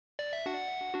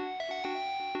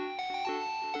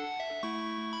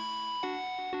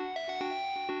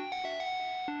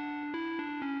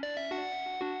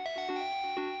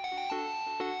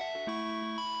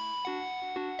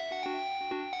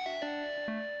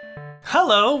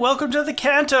Hello, welcome to the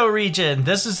Kanto region.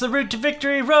 This is the Route to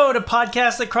Victory Road, a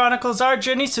podcast that chronicles our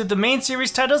journey through the main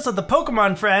series titles of the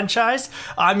Pokemon franchise.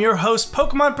 I'm your host,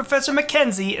 Pokemon Professor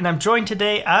Mackenzie, and I'm joined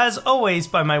today, as always,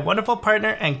 by my wonderful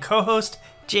partner and co-host,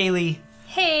 Jaylee.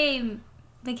 Hey,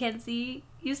 Mackenzie.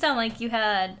 You sound like you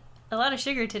had a lot of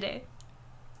sugar today.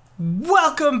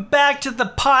 Welcome back to the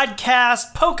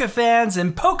podcast, Pokefans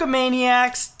and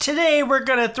Pokemaniacs. Today we're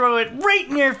going to throw it right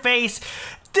in your face.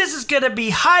 This is going to be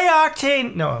high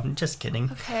octane. No, I'm just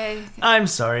kidding. Okay. I'm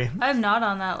sorry. I'm not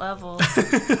on that level.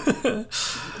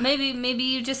 Maybe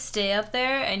you just stay up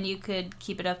there and you could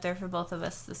keep it up there for both of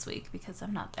us this week because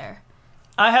I'm not there.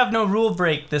 I have no rule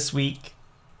break this week.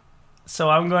 So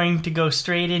I'm going to go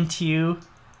straight into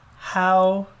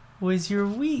how was your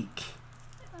week?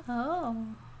 Oh.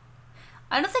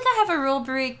 I don't think I have a rule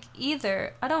break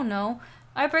either. I don't know.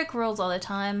 I break rules all the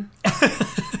time.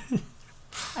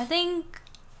 I think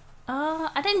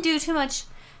I didn't do too much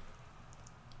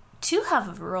to have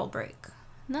a rule break.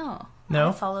 No.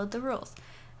 I followed the rules.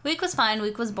 Week was fine.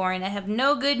 Week was boring. I have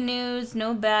no good news,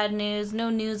 no bad news, no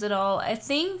news at all. I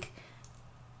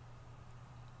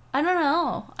don't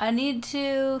know. I need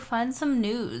to find some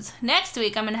news. Next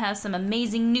week, I'm going to have some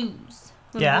amazing news.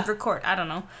 When we record. I don't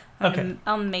know.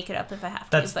 I'll make it up if I have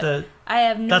to. I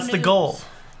have no That's news. the goal.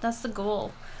 That's the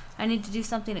goal. I need to do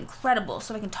something incredible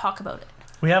so I can talk about it.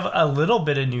 We have a little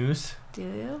bit of news. Do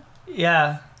you?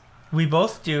 Yeah, we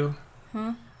both do.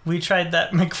 Huh? We tried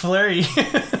that McFlurry.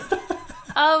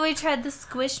 Oh, we tried the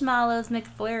Squishmallows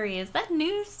McFlurry. Is that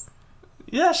news?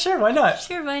 Yeah, sure, why not?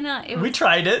 Sure, why not? We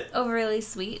tried it. Overly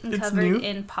sweet and it's covered new.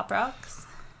 in Pop Rocks.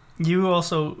 You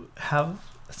also have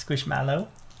a Squishmallow.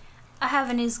 I have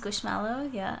a new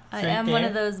Squishmallow, yeah. I am one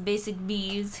of those basic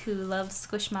bees who loves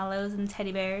Squishmallows and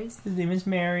teddy bears. His name is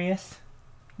Marius.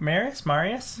 Marius?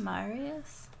 Marius?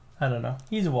 I don't know.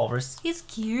 He's a walrus. He's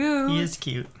cute. He is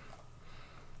cute.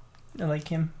 I like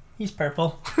him. He's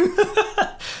purple.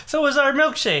 So was our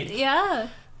milkshake. Yeah.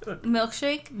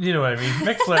 Milkshake? You know what I mean.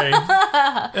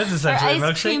 McFlurry. It's essentially a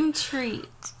milkshake. Ice cream treat.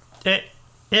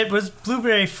 It was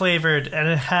blueberry flavored and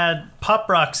it had Pop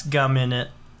Rocks gum in it.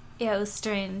 Yeah, it was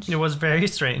strange. It was very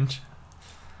strange.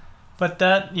 But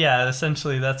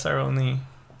essentially that's our only...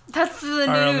 That's the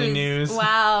only news.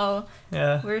 Wow.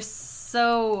 Yeah. We're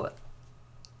so...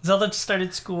 Zelda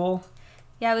started school.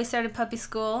 Yeah, we started puppy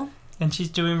school. And she's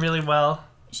doing really well.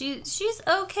 She's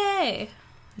okay.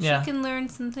 Yeah. She can learn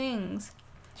some things.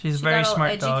 She's a very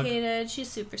smart dog. She's educated. She's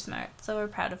super smart. So we're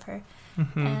proud of her.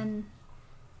 Mm-hmm. And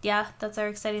yeah, that's our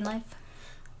exciting life.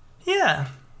 Yeah.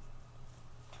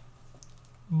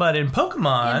 But in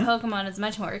Pokemon... it's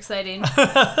much more exciting.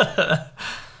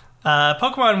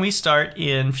 Pokemon, we start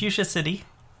in Fuchsia City.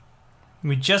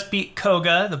 We just beat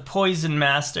Koga, the Poison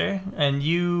Master, and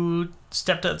you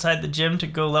stepped outside the gym to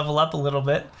go level up a little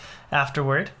bit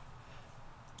afterward.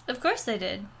 Of course I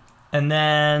did. And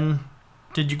then,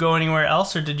 did you go anywhere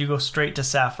else, or did you go straight to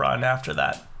Saffron after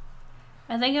that?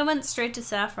 I think I went straight to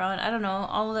Saffron. I don't know.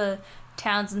 All the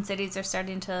towns and cities are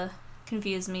starting to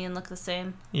confuse me and look the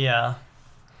same. Yeah.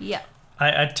 Yeah.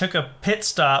 I took a pit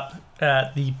stop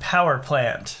at the power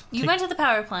plant. You went to the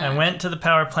power plant. I went to the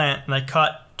power plant and I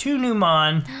caught 2 new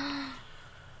Mon.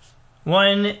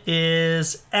 One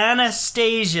is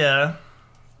Anastasia.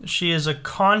 She is a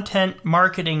content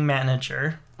marketing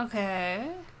manager. Okay.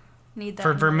 Need that.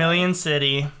 For Vermilion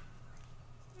City.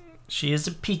 She is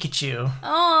a Pikachu.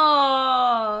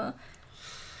 Oh.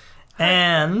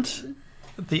 And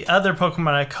the other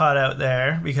Pokemon I caught out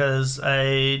there, because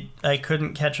I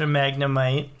couldn't catch a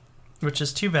Magnemite, which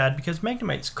is too bad because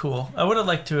Magnemite's cool. I would have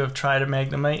liked to have tried a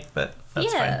Magnemite, but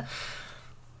that's fine.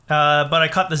 But I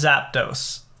caught the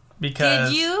Zapdos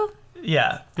because... Did you?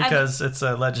 Yeah, because it's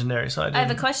a legendary, so I didn't. I have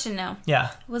a question now.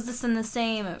 Yeah. Was this in the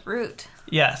same route?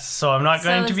 Yes, so I'm not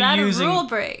going to be using... So is that a rule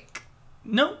break?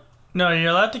 No, you're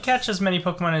allowed to catch as many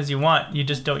Pokemon as you want. You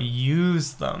just don't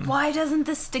use them. Why doesn't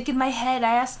this stick in my head?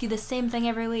 I ask you the same thing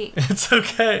every week. It's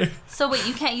okay. So wait,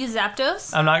 you can't use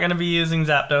Zapdos? I'm not going to be using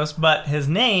Zapdos, but his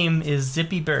name is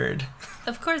Zippy Bird.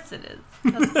 Of course it is.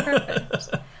 That's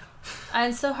perfect.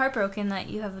 I'm so heartbroken that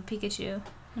you have a Pikachu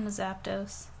and a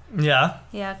Zapdos. Yeah?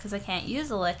 Yeah, because I can't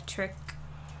use electric,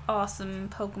 awesome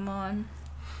Pokemon.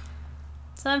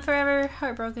 So I'm forever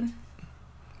heartbroken.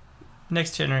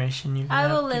 Next generation, you can I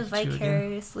will have live Pikachu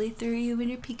vicariously through you and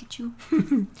your Pikachu.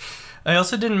 I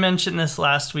also didn't mention this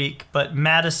last week, but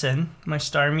Madison, my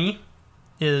Starmie,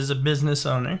 is a business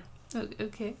owner. Oh,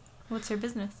 okay. What's her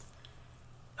business?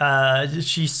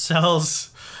 She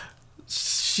sells...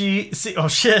 oh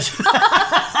shit.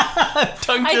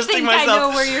 Tongue I twisting think myself. I know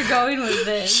where you're going with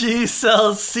this. She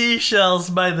sells seashells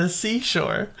by the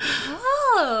seashore.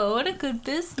 Oh, what a good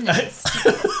business.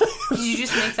 Did you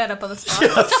just make that up on the spot?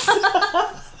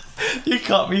 Yes. You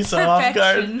caught me so off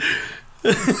guard.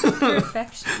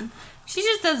 Perfection. She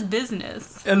just does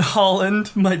business. In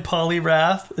Holland, my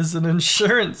polyrath is an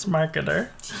insurance marketer.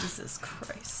 Jesus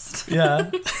Christ. Yeah.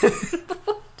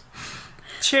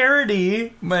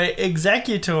 Charity, my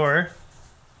executor,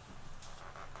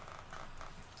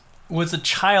 was a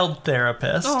child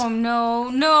therapist. Oh, no.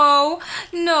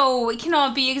 It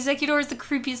cannot be. Executor is the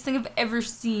creepiest thing I've ever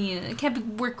seen. It can't be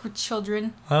work with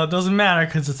children. Well, it doesn't matter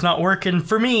because it's not working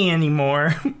for me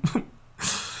anymore.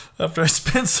 After I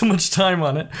spent so much time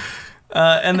on it.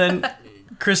 And then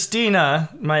Christina,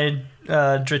 my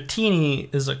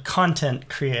Dratini, is a content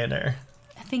creator.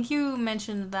 I think you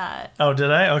mentioned that. Oh, did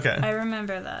I? Okay. I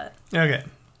remember that. Okay.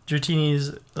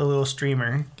 Dratini's a little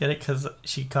streamer. Get it? Because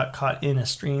she got caught in a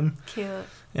stream. Cute.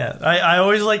 Yeah. I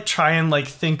always try and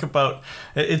think about...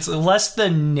 It's less the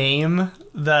name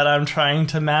that I'm trying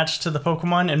to match to the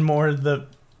Pokemon and more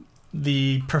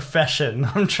the profession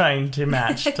I'm trying to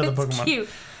match to the Pokemon. It's cute.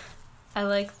 I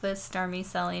like the Starmie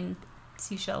selling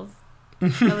seashells.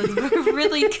 That was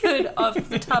really good off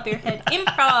the top of your head.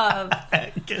 Improv!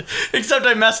 Except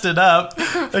I messed it up.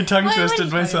 I tongue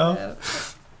twisted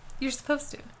myself. You're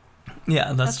supposed to.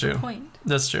 Yeah, that's true. The point.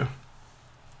 That's true.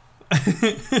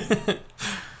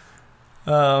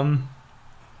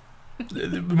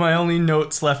 My only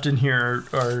notes left in here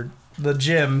are the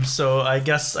gym, so I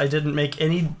guess I didn't make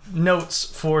any notes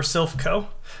for Silphco.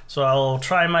 So I'll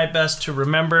try my best to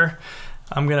remember.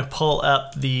 I'm going to pull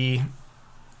up the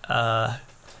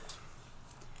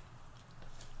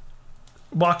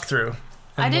walkthrough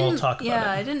and we'll talk about it.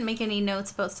 Yeah, I didn't make any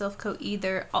notes about Silphco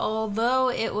either, although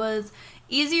it was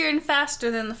easier and faster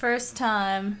than the first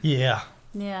time. Yeah.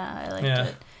 Yeah, I liked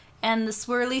it. And the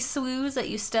swirly swoos that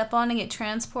you step on and get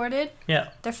transported,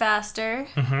 they're faster.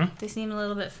 Mm-hmm. They seem a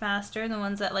little bit faster. The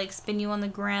ones that spin you on the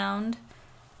ground,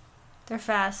 they're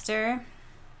faster.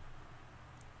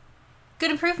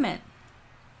 Good improvement.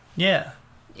 Yeah.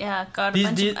 Yeah, got a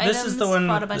bunch of items, this is the one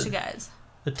fought a bunch of guys.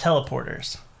 The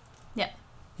teleporters. Yeah.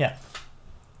 Yeah.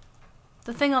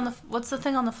 The thing on the... What's the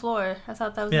thing on the floor? I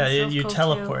thought that was you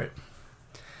teleport. Too.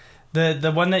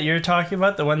 The one that you're talking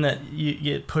about, the one that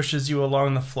it pushes you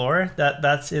along the floor,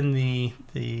 that's in the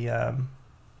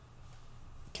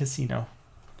casino.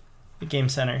 The game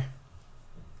center.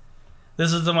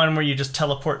 This is the one where you just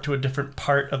teleport to a different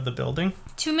part of the building.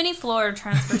 Too many floor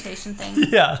transportation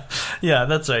things. Yeah,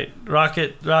 that's right.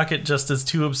 Rocket just is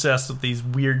too obsessed with these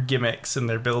weird gimmicks in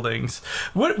their buildings.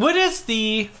 What is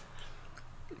the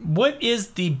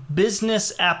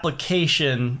business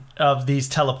application of these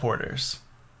teleporters?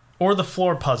 Or the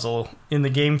floor puzzle in the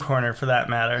game corner, for that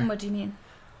matter. What do you mean?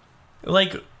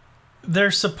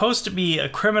 They're supposed to be a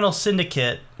criminal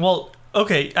syndicate. Well...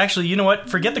 Okay, actually, you know what?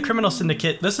 Forget the criminal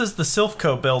syndicate. This is the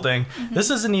Silphco building. Mm-hmm. This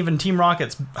isn't even Team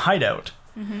Rocket's hideout.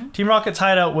 Mm-hmm. Team Rocket's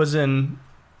hideout was in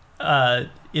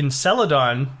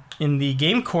Celadon, in the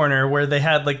game corner, where they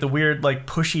had the weird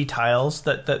pushy tiles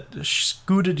that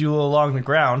scooted you along the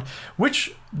ground,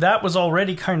 which that was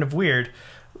already kind of weird.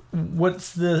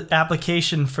 What's the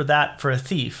application for that for a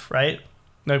thief, right?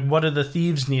 What do the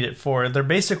thieves need it for? They're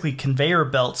basically conveyor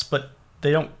belts, but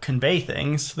they don't convey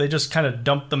things. They just kind of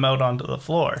dump them out onto the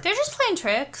floor. They're just playing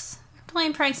tricks.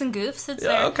 Playing pranks and goofs. It's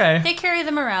okay. They carry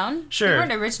them around. Sure. They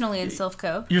weren't originally in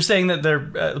Silphco. You're saying that they're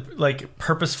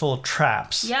purposeful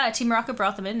traps. Yeah, Team Rocket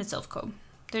brought them into Silphco.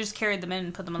 They just carried them in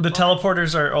and put them on the floor. The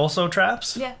teleporters are also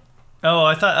traps? Yeah. Oh,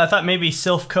 I thought maybe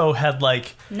Silphco had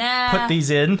put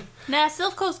these in. Nah,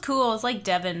 Silphco's cool. It's like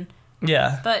Devon.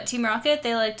 Yeah. But Team Rocket,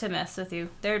 they like to mess with you.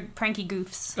 They're pranky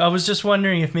goofs. I was just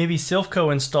wondering if maybe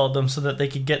Silphco installed them so that they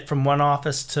could get from one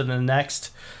office to the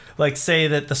next. Say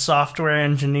that the software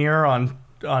engineer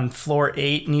on floor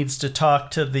 8 needs to talk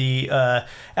to the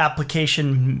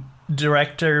application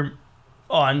director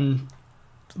on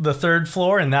the 3rd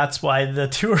floor, and that's why the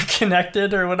two are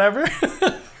connected or whatever.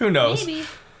 Who knows? Maybe.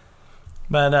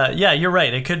 But yeah, you're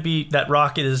right. It could be that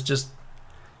Rocket is just...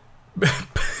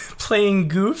 playing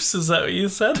goofs, is that what you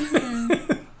said?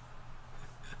 Mm-hmm.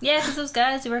 Yeah, because those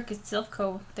guys who work at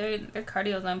Silphco, their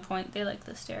cardio's on point. They like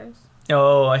the stairs.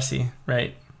 Oh, I see.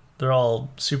 Right. They're all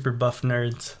super buff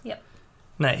nerds. Yep.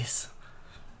 Nice.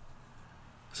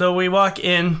 So we walk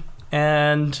in,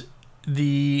 and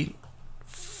the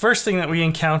first thing that we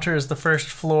encounter is the first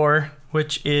floor,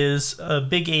 which is a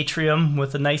big atrium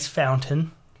with a nice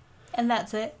fountain. And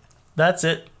that's it. That's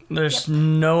it. There's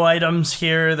no items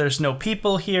here. There's no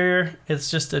people here.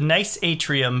 It's just a nice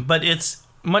atrium, but it's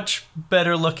much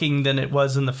better looking than it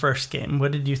was in the first game.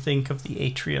 What did you think of the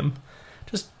atrium?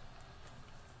 Just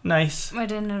nice. I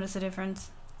didn't notice a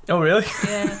difference. Oh, really?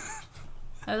 Yeah.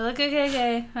 I was like,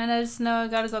 okay. And I just know I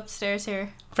gotta go upstairs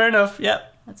here. Fair enough,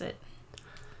 yep. That's it.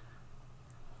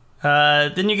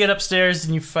 Then you get upstairs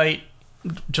and you fight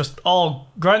just all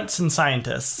grunts and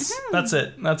scientists. That's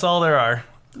it. That's all there are.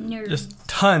 Nerds. Just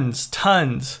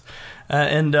tons.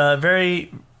 And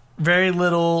very, very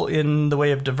little in the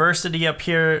way of diversity up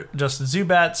here. Just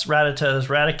Zubats, Ratatas,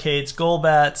 Raticates,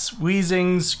 Golbats,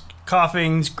 Weezings,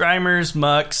 Coughings, Grimers,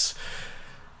 Mucks,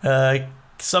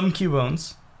 some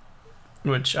Cubones,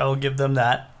 which I'll give them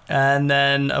that. And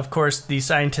then, of course, the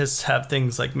scientists have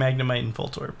things like Magnemite and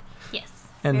Voltorb. Yes.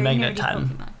 And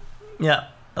Magneton. Yeah.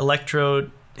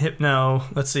 Electrode, Hypno.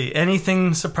 Let's see.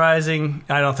 Anything surprising?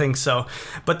 I don't think so.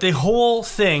 But the whole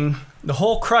thing, the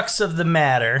whole crux of the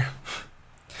matter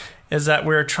is that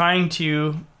we're trying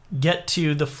to get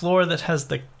to the floor that has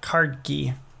the card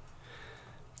key.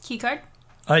 Key card?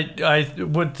 I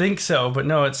would think so, but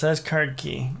no, it says card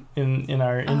key in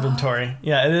our inventory.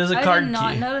 Yeah, it is a card key.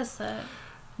 I did not notice that.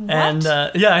 What? And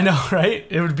yeah, I know, right?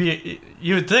 It would be.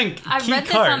 You would think. I've key read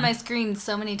card. this on my screen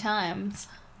so many times.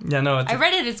 Yeah, no, I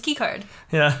read it as key card.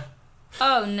 Yeah.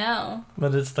 Oh no.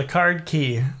 But it's the card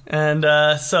key, and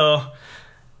so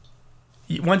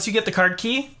once you get the card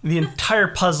key, the entire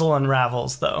puzzle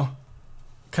unravels, though,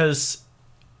 because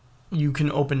you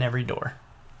can open every door.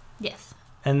 Yes.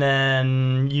 And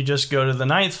then you just go to the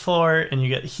 9th floor and you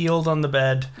get healed on the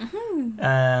bed,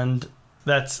 and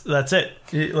that's it.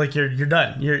 You're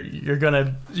done. You're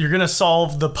gonna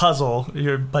solve the puzzle.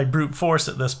 You're by brute force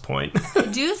at this point. I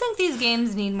do think these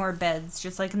games need more beds,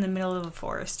 just like in the middle of a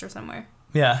forest or somewhere.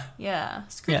 Yeah. Yeah.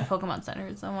 Screw the Pokemon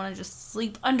centers. I want to just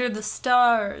sleep under the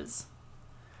stars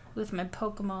with my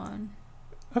Pokemon.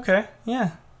 Okay.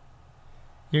 Yeah.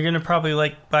 You're gonna probably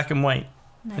like Black and White.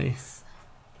 Nice.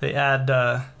 They add,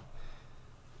 I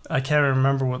can't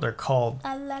remember what they're called.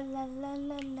 La la la la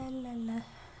la la la.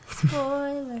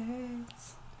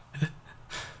 Spoilers.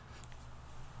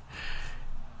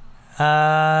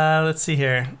 Let's see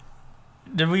here.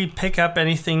 Did we pick up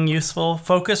anything useful?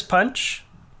 Focus Punch.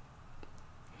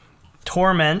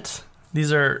 Torment.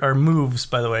 These are moves,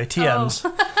 by the way, TMs.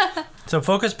 Oh. So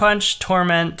Focus Punch,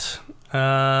 Torment,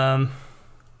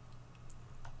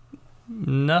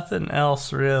 nothing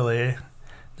else really.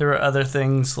 There were other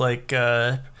things like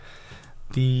the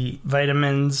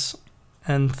vitamins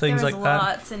and things like that. There's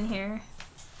lots in here.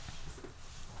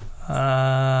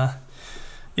 Yeah,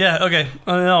 okay.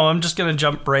 Oh, no, I'm just going to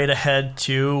jump right ahead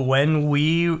to when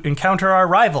we encounter our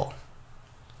rival.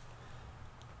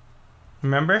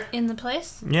 Remember? In the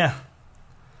place? Yeah.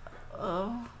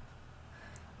 Oh.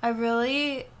 I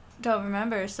really don't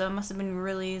remember, so it must have been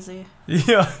really easy.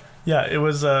 Yeah, it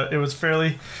was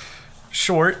fairly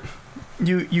short.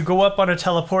 You go up on a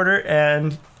teleporter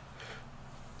and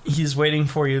he's waiting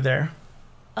for you there.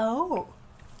 Oh.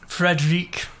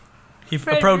 Frederick. He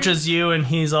approaches you and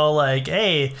he's all like,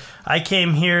 "Hey, I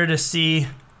came here to see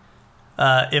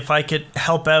if I could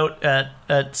help out at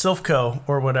Silphco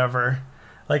or whatever."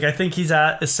 Like, I think he's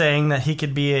saying that he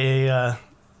could be an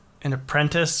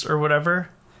apprentice or whatever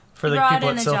for the people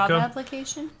at Silphco. Brought in a job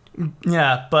application?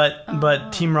 Yeah,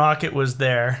 but Team Rocket was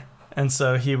there, and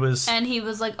so he was... And he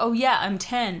was like, "Oh yeah, I'm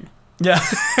 10. Yeah.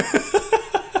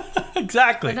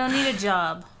 Exactly. I don't need a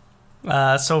job.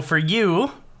 So for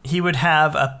you, he would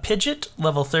have a Pidgeot,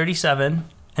 level 37,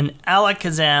 an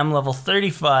Alakazam, level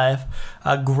 35,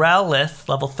 a Growlithe,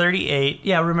 level 38.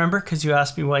 Yeah, remember? Because you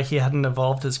asked me why he hadn't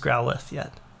evolved his Growlithe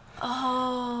yet.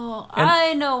 Oh,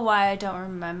 I know why I don't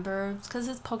remember. It's because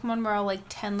his Pokemon were all like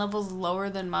 10 levels lower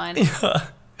than mine. Yeah.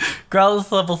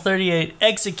 Growlithe, level 38,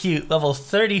 Execute, level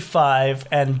 35,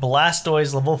 and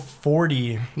Blastoise, level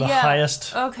 40. The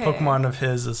highest Pokemon of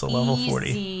his is a level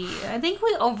 40. I think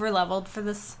we over-leveled for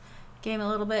this game a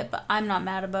little bit, but I'm not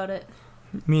mad about it.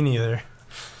 Me neither.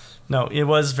 No, it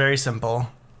was very simple.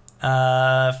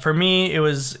 For me, it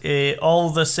was all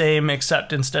the same,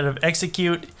 except instead of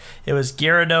Execute, it was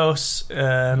Gyarados,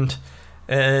 and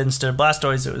instead of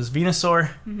Blastoise, it was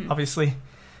Venusaur, obviously.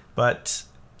 But,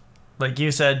 like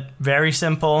you said, very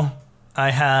simple.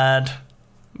 I had,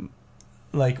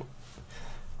 like,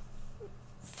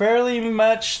 fairly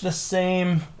much the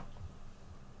same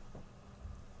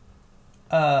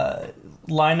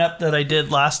lineup that I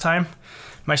did last time.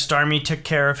 My Starmie took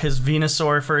care of his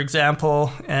Venusaur, for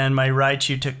example, and my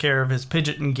Raichu took care of his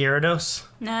Pidgeot and Gyarados.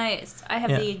 Nice. I have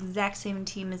the exact same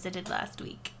team as I did last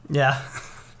week. Yeah.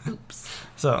 Oops.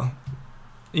 So,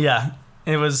 yeah,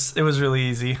 it was really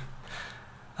easy.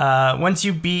 Once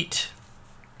you beat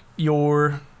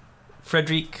your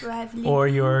Frederick or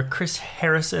your Chris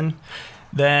Harrison,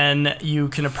 then you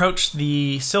can approach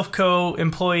the Silphco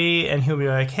employee and he'll be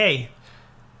like, "Hey,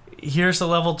 here's a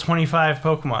level 25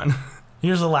 Pokemon.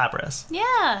 Here's a Lapras.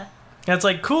 Yeah. And it's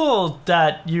like, cool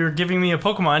that you're giving me a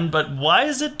Pokemon, but why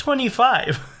is it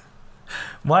 25?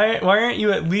 Why aren't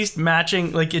you at least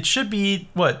matching? Like, it should be,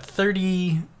 what,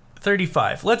 30,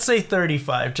 35. Let's say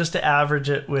 35, just to average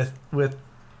it with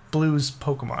Blue's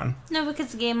Pokemon. No,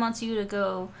 because the game wants you to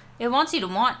go... It wants you to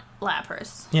want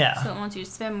Lapras. Yeah. So it wants you to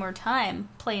spend more time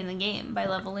playing the game by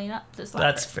leveling up this Lapras.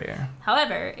 That's fair.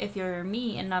 However, if you're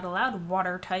me and not allowed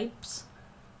water types...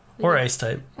 Or ice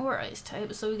type. Or ice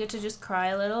type. So we get to just cry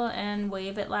a little and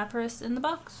wave at Lapras in the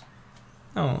box.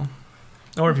 Oh.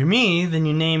 Or if you're me, then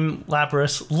you name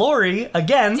Lapras Lori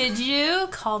again. Did you?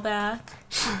 Call back.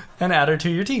 And add her to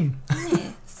your team.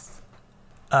 Nice.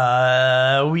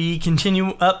 We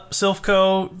continue up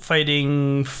Silphco,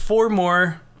 fighting 4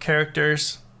 more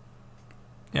characters.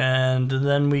 And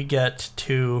then we get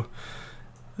to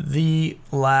the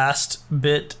last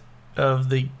bit of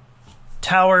the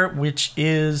tower, which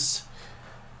is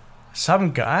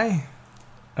some guy.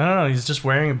 I don't know, he's just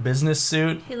wearing a business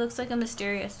suit. He looks like a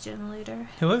mysterious gym leader.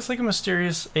 He looks like a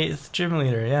mysterious 8th gym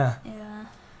leader, yeah. Yeah.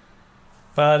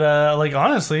 But, like,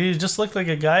 honestly, he just looked like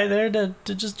a guy there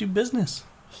to just do business.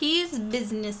 He's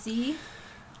businessy.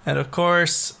 And, of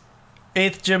course,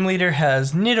 8th gym leader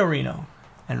has Nidorino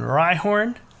and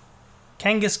Rhyhorn,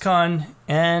 Kangaskhan,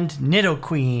 and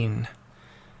Nidoqueen.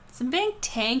 Some big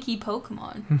tanky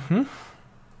Pokemon. Mm-hmm.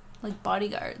 Like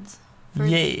bodyguards. For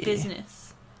Yay. his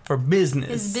business. For business.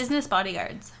 His business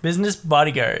bodyguards. Business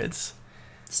bodyguards.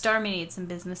 Starmie needs some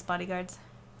business bodyguards.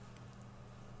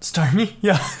 Starmie?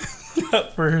 Yeah.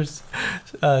 For his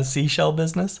seashell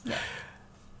business. Yeah.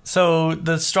 So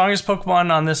the strongest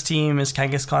Pokemon on this team is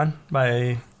Kangaskhan by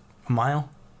a mile,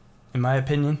 in my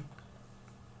opinion.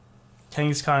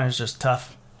 Kangaskhan is just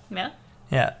tough. Yeah?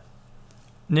 Yeah.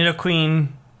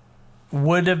 Nidoqueen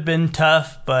would have been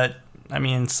tough, but I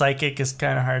mean, Psychic is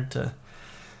kind of hard to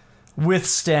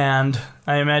withstand.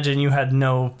 I imagine you had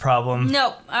no problem.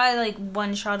 No, I like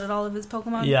one-shotted all of his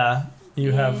Pokemon. Yeah,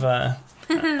 you have an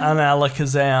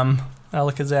Alakazam.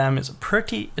 Alakazam is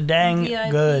pretty dang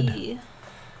VIP. good.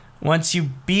 Once you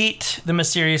beat the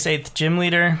mysterious 8th gym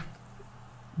leader,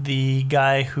 the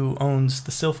guy who owns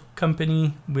the Sylph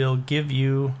Company will give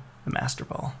you the Master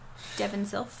Ball. Devin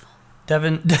Sylph.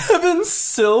 Devin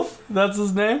Sylph? That's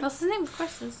his name? That's his name, of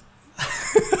course. Is.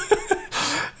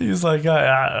 He's like,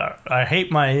 I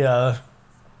hate my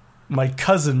my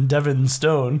cousin Devin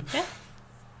Stone. Yeah.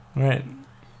 Right.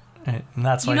 And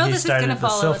that's why he started the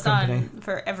Sylph Company.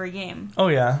 For every game. Oh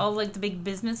yeah. All like the big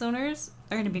business owners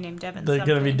are going to be named Devin. They're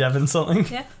going to be Devin something?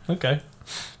 Yeah. Okay.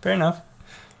 Fair enough.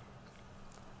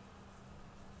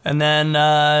 And then,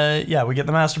 yeah, we get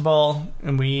the Master Ball,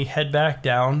 and we head back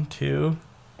down to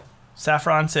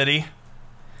Saffron City.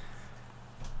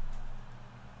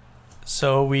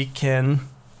 So we can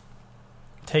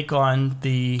take on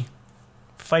the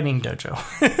fighting dojo.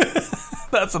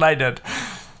 That's what I did.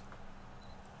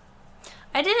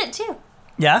 I did it too.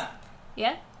 Yeah?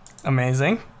 Yeah.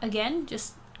 Amazing. Again,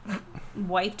 just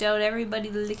wiped out everybody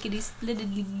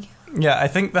lickety-splittedly. Yeah, I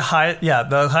think the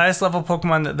highest level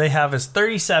Pokemon that they have is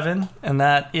 37, and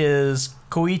that is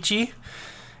Koichi.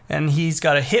 And he's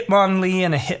got a Hitmonlee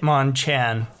and a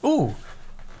Hitmonchan. Ooh!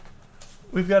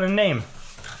 We've got a name.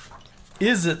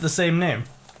 Is it the same name?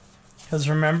 Because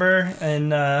remember, in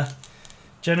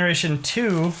Generation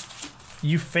 2,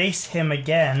 you face him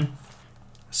again.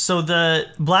 So the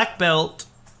black belt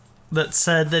that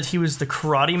said that he was the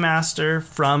karate master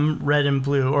from Red and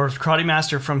Blue, or karate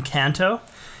master from Kanto,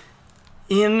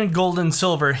 in Gold and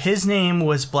Silver, his name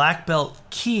was Black Belt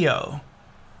Kyo.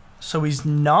 So he's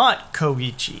not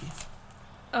Koichi.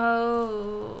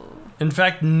 Oh. In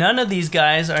fact, none of these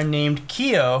guys are named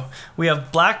Kyo. We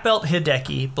have Black Belt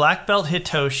Hideki, Black Belt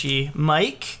Hitoshi,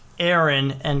 Mike,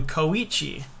 Aaron, and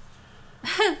Koichi.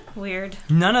 Weird.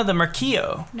 None of them are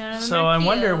Kyo. None of them so are I Kyo.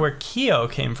 wonder where Kyo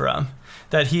came from.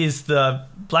 That he's the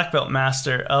Black Belt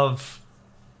master of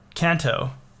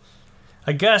Kanto.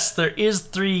 I guess there is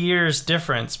 3 years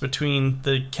difference between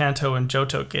the Kanto and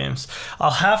Johto games.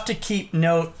 I'll have to keep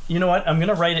note. You know what? I'm going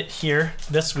to write it here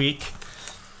this week.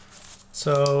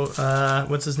 So,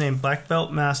 what's his name? Black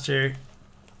Belt Master.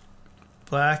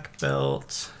 Black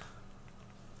Belt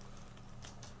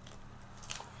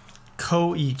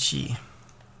Koichi.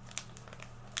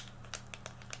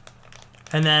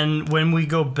 And then when we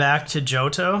go back to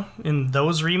Johto in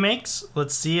those remakes,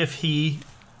 let's see if he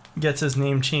gets his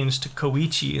name changed to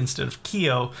Koichi instead of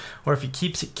Kyo, or if he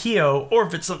keeps it Kyo, or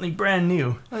if it's something brand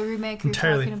new. What remake are you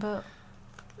Entirely. talking about?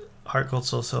 Heart Gold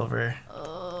Soul Silver.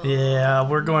 Yeah,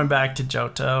 we're going back to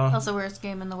Johto. That's the worst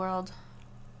game in the world.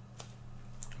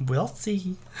 We'll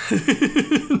see.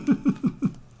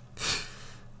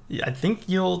 Yeah, I think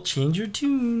you'll change your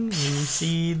tune when you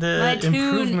see the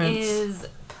improvements. My tune is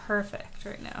perfect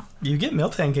right now. You get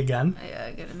Milk Tank again. Yeah,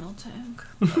 I get a Milk Tank.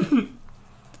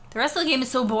 The rest of the game is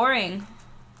so boring.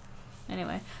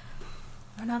 Anyway,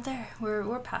 we're not there.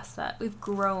 We're past that. We've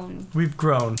grown. We've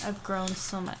grown. I've grown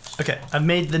so much. Okay, I've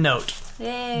made the note.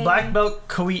 Yay. Black Belt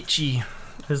Koichi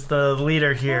is the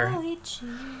leader here.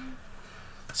 Koichi.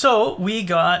 So we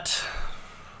got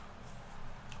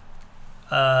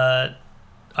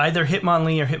either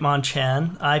Hitmonlee or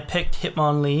Hitmonchan. I picked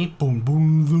Hitmonlee. Boom,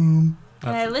 boom, boom.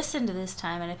 And I listened to this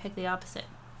time and I picked the opposite.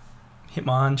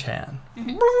 Hitmonchan.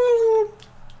 Mm-hmm.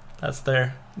 That's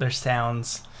their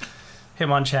sounds.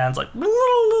 Hitmonchan's like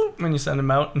when you send him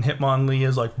out, and Hitmonlee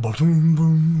is like boom,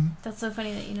 boom. That's so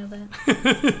funny that you know that.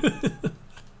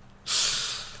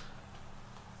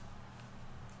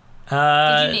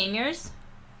 Did you name yours?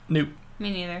 Nope.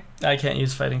 Me neither. I can't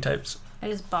use fighting types. I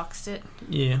just boxed it.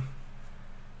 Yeah.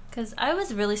 Because I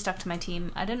was really stuck to my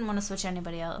team. I didn't want to switch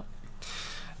anybody out.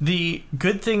 The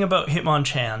good thing about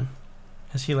Hitmonchan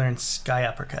is he learns Sky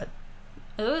Uppercut.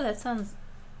 Oh, that sounds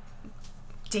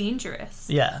dangerous.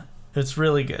 Yeah, it's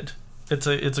really good. It's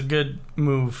a good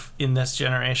move in this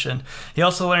generation. He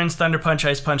also learns Thunder Punch,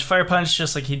 Ice Punch, Fire Punch,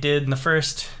 just like he did in the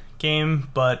first game.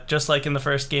 But just like in the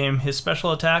first game, his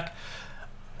special attack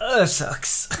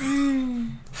sucks.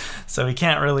 So he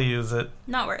can't really use it.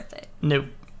 Not worth it. Nope.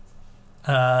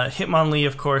 Hitmonlee,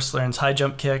 of course, learns High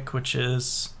Jump Kick, which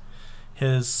is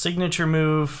his signature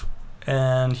move,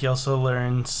 and he also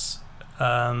learns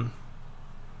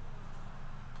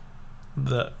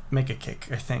the Mega Kick,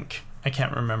 I think. I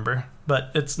can't remember, but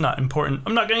it's not important.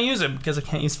 I'm not going to use him because I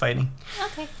can't use fighting.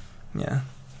 Okay. Yeah.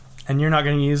 And you're not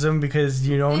going to use him because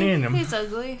you don't need him. He's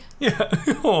ugly. Yeah.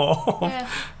 Oh. Yeah.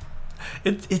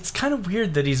 It's kind of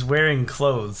weird that he's wearing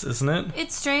clothes, isn't it?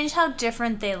 It's strange how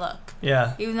different they look.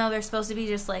 Yeah. Even though they're supposed to be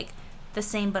just like the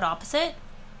same but opposite.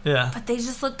 Yeah. But they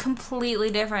just look completely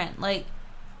different. Like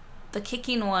the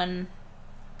kicking one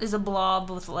is a blob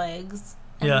with legs.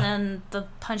 And then the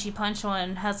punchy punch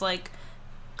one has like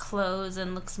clothes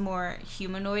and looks more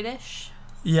humanoidish.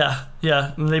 Yeah.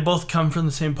 And they both come from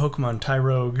the same Pokemon,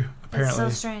 Tyrogue, apparently.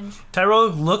 That's so strange.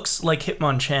 Tyrogue looks like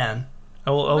Hitmonchan.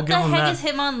 I'll give him that. What the heck is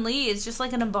Hitmonlee? It's just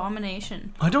like an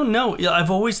abomination. I don't know. Yeah, I've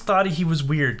always thought he was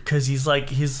weird because he's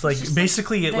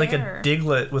basically like a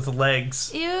Diglett with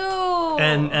legs. Ew.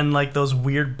 And like those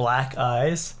weird black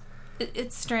eyes.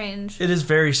 It's strange. It is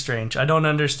very strange. I don't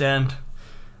understand.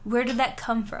 Where did that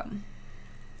come from?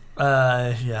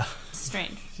 Yeah.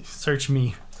 Strange. Search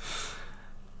me.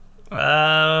 We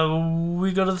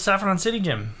go to the Saffron City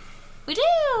gym. We do.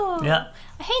 Yeah.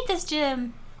 I hate this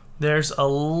gym. There's a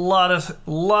lot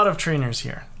of trainers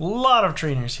here.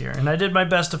 And I did my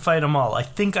best to fight them all. I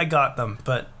think I got them,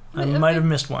 but I might have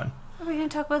missed one. Are we going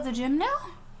to talk about the gym now?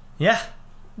 Yeah.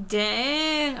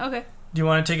 Dang. Okay. Do you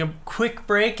want to take a quick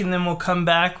break and then we'll come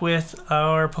back with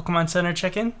our Pokemon Center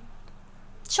check-in?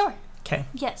 Sure. Okay.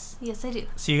 Yes, I do.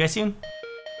 See you guys soon.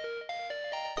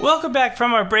 Welcome back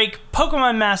from our break.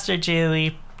 Pokemon Master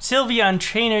Jaylee, Sylveon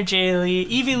Trainer Jaylee,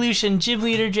 Evolution Gym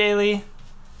Leader Jaylee.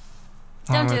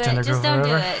 Don't do it. Just don't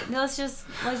do it. Let's just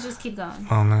keep going.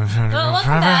 Welcome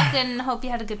back and hope you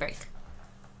had a good break.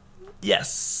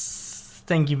 Yes.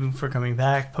 Thank you for coming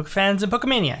back, Pokefans and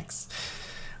Pokemaniacs.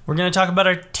 We're going to talk about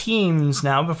our teams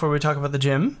now before we talk about the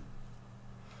gym.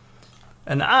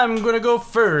 And I'm going to go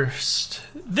first.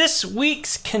 This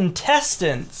week's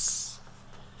contestants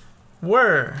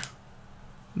were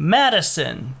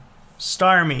Madison,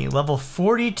 Starmie, level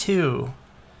 42.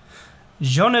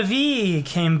 Genevieve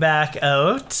came back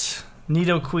out.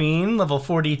 Nidoqueen, level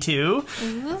 42.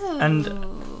 Ooh.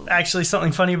 And actually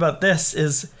something funny about this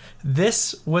is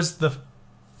this was the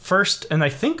first and I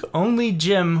think only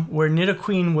gym where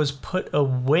Nidoqueen was put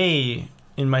away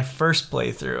in my first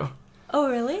playthrough. Oh,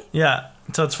 really? Yeah.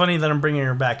 So it's funny that I'm bringing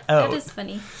her back out. That is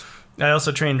funny. I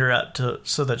also trained her up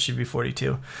so that she'd be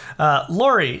 42.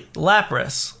 Lori,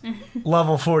 Lapras,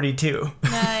 level 42.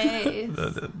 Nice.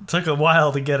 It took a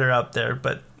while to get her up there,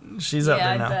 but she's up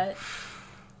there now. Yeah,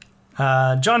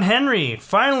 I bet. John Henry,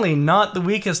 finally not the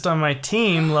weakest on my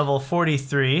team, level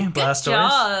 43. Good Blastoise.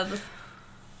 job.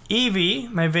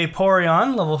 Eevee, my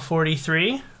Vaporeon, level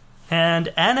 43.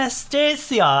 And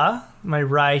Anastasia, my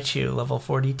Raichu, level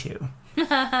 42.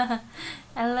 I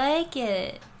like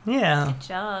it. Yeah. Good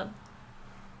job.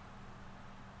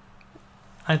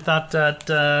 I thought that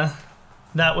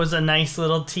that was a nice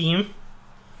little team.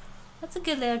 That's a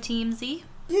good little teamsy.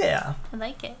 Yeah. I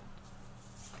like it.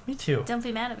 Me too. Don't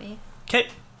be mad at me. Okay.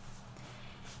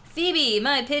 Phoebe,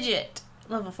 my Pidgeot,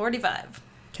 level 45.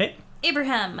 Okay.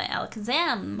 Abraham, my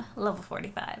Alakazam, level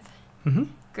 45. Mm-hmm.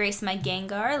 Grace, my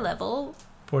Gengar, level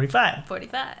 45.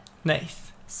 45.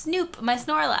 Nice. Snoop, my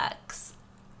Snorlax,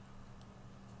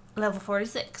 level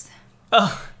 46.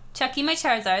 Oh. Chucky, my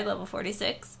Charizard, level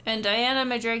 46. And Diana,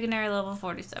 my Dragonair, level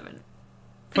 47.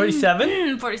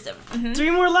 47? 47. Mm-hmm. 3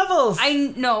 more levels.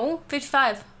 I know,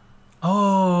 55.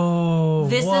 Oh.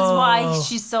 This is why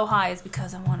she's so high, is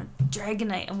because I want a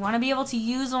Dragonite. I want to be able to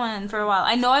use one for a while.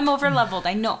 I know I'm over leveled.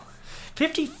 I know.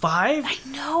 55? I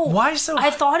know. Why so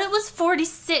I thought it was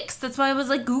 46. That's why I was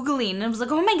like Googling. And I was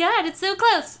like, oh my god, it's so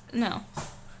close. No.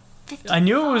 55. I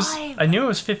knew it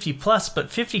was 50 plus,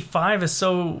 but 55 is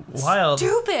so wild.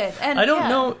 Stupid. And I don't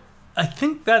know. I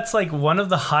think that's like one of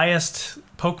the highest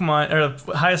Pokemon,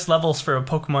 or highest levels for a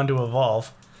Pokemon to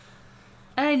evolve.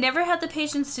 And I never had the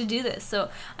patience to do this, so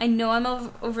I know I'm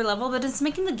over level, but it's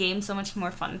making the game so much more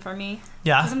fun for me.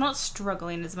 Yeah. Because I'm not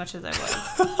struggling as much as I was.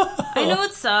 I know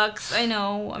it sucks. I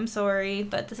know. I'm sorry,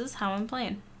 but this is how I'm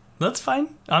playing. That's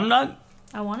fine. I'm not.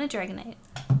 I want a Dragonite.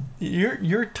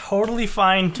 You're totally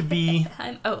fine to be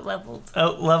I'm out-leveled.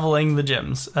 out-leveling the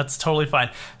gyms. That's totally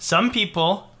fine. Some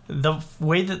people, the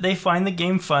way that they find the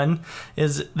game fun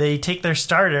is they take their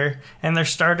starter, and their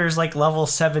starter's like level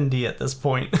 70 at this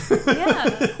point.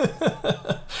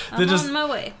 Yeah. I'm on my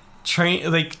way.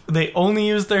 They only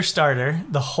use their starter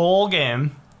the whole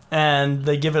game, and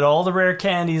they give it all the rare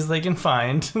candies they can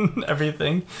find,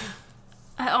 everything.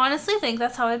 I honestly think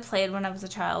that's how I played when I was a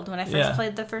child. When I first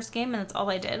played the first game, and that's all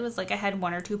I did was like I had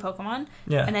 1 or 2 Pokemon,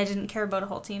 and I didn't care about a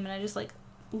whole team, and I just like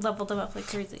leveled them up like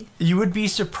crazy. You would be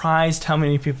surprised how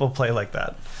many people play like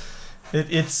that.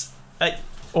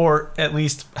 Or at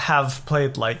least have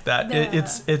played like that. Yeah.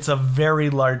 It's a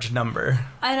very large number.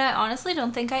 And I honestly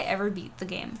don't think I ever beat the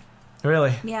game.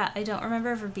 Really? Yeah, I don't remember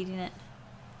ever beating it.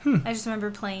 I just remember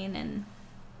playing and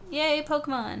yay,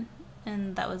 Pokemon.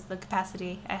 And that was the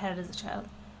capacity I had as a child.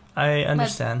 I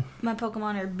understand. My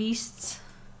Pokemon are beasts.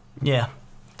 Yeah.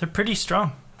 They're pretty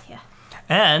strong. Yeah.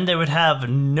 And they would have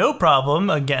no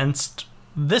problem against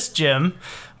this gym,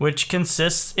 which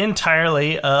consists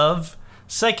entirely of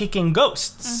psychic and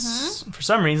ghosts. For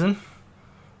some reason.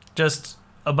 Just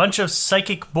a bunch of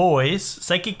psychic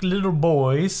little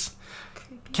boys.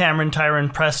 Creepy. Cameron,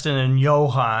 Tyron, Preston, and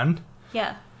Johan.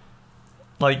 Yeah.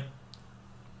 Like,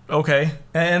 okay.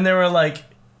 And they were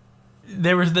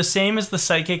the same as the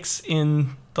psychics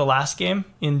in the last game,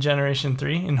 in Generation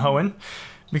 3, in Hoenn.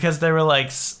 Because they were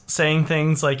like saying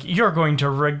things like, you're going to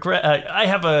regret, I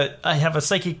have a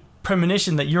psychic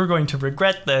premonition that you're going to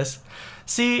regret this.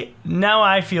 See, now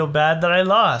I feel bad that I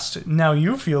lost. Now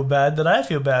you feel bad that I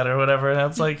feel bad, or whatever. And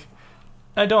it's like,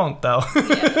 I don't, though.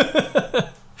 Yeah.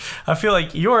 I feel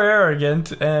like you're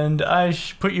arrogant, and I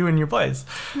put you in your place.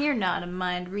 You're not a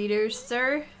mind reader,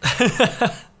 sir.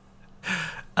 The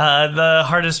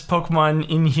hardest Pokemon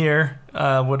in here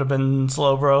would have been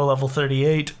Slowbro, level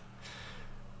 38.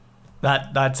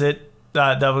 That's it.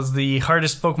 That was the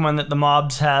hardest Pokemon that the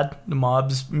mobs had. The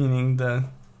mobs meaning the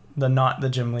not the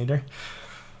gym leader.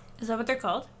 Is that what they're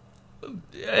called?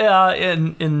 Yeah,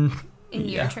 in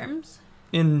your terms?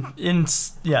 Some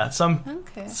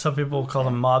people call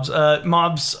them mobs.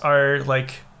 Mobs are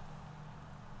like,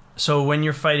 so when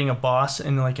you're fighting a boss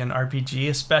in like an RPG,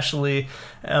 especially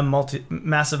a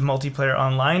massive multiplayer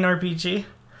online RPG,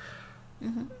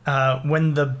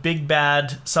 when the big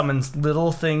bad summons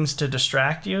little things to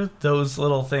distract you, those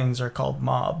little things are called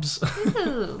mobs.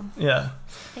 Ooh. Yeah.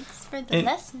 Thanks for the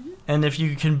lesson. And if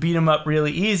you can beat them up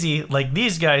really easy, like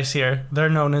these guys here, they're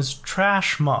known as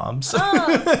trash mobs.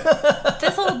 Oh,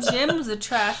 this whole gym's a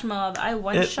trash mob. I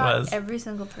one-shot every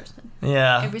single person.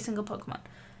 Yeah. Every single Pokemon.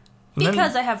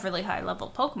 Because I have really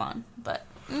high-level Pokemon, but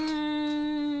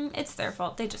it's their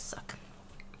fault. They just suck.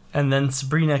 And then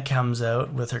Sabrina comes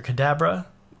out with her Kadabra,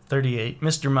 38,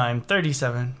 Mr. Mime,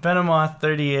 37, Venomoth,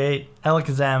 38,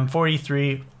 Alakazam,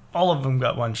 43. All of them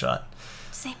got one shot.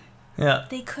 Same. Yeah.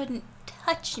 They couldn't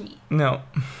touch me. No.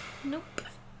 Nope.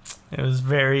 It was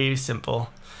very simple.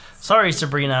 Sorry,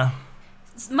 Sabrina.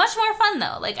 It's much more fun,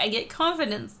 though. Like, I get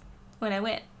confidence when I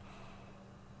win.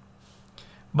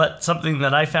 But something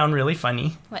that I found really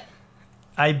funny. What?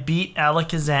 I beat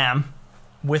Alakazam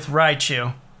with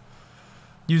Raichu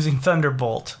using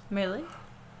Thunderbolt. Really?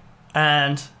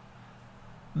 And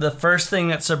the first thing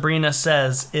that Sabrina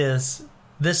says is,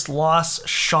 "This loss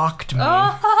shocked me."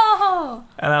 Oh!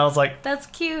 And I was like, that's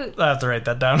cute. I have to write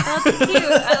that down. That's cute.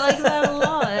 I like that a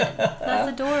lot. That's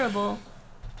adorable.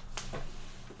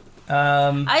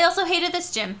 I also hated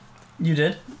this gym. You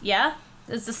did? Yeah.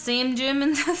 It's the same gym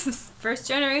in this first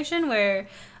generation where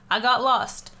I got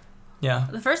lost. Yeah.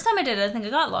 The first time I did it, I think I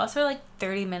got lost for like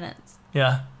 30 minutes.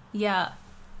 Yeah. Yeah.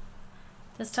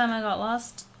 This time I got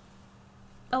lost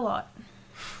a lot.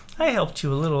 I helped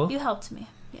you a little. You helped me,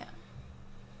 yeah.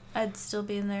 I'd still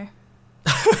be in there.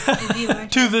 If you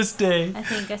weren't To this day. I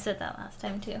think I said that last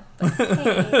time too. But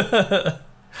hey,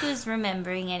 who's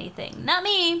remembering anything? Not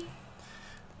me.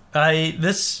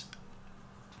 This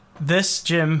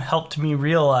gym helped me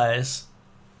realize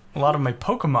a lot of my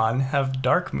Pokemon have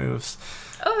dark moves.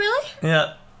 Oh, really?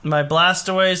 Yeah. My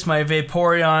Blastoise, my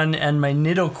Vaporeon, and my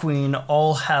Nidoqueen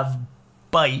all have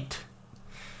Bite.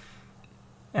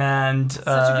 And Such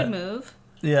a good move.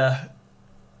 Yeah.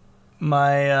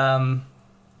 My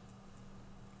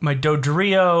my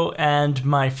Dodrio and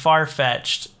my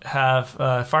Farfetch'd have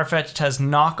Farfetch'd has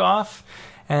Knockoff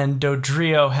and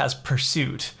Dodrio has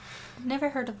Pursuit. I've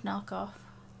never heard of knockoff.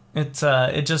 It's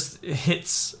it just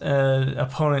hits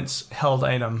opponent's held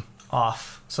item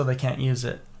off so they can't use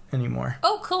it anymore.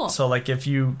 Oh, cool. So like if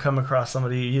you come across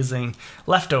somebody using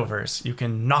leftovers, you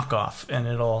can knock off and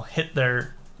it'll hit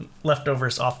their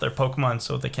leftovers off their Pokemon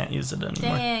so they can't use it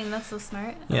anymore. Dang, that's so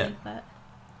smart. I like that.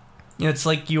 It's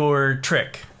like your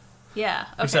trick. Yeah,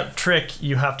 okay. Except trick,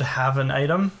 you have to have an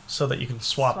item so that you can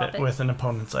swap it with an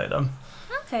opponent's item.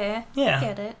 Okay, yeah. I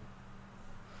get it.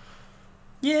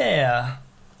 Yeah.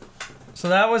 So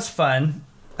that was fun.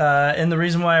 And the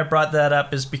reason why I brought that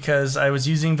up is because I was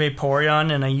using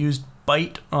Vaporeon and I used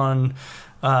Bite on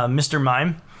Mr.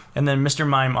 Mime. And then Mr.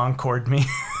 Mime encored me.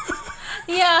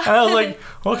 Yeah. And I was like,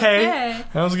 okay.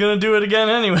 I was going to do it again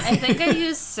anyway. I think I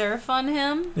used Surf on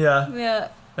him. Yeah. Yeah.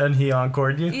 And he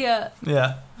encored you? Yeah.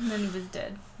 Yeah. And then he was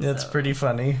dead. It's pretty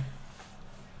funny.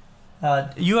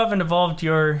 You haven't evolved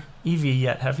your Eevee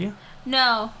yet, have you?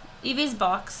 No. Eevee's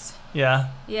boxed. Yeah?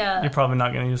 Yeah. You're probably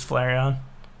not going to use Flareon?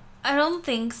 I don't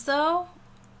think so.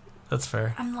 That's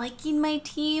fair. I'm liking my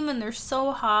team and they're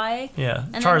so high. Yeah.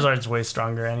 And Charizard's way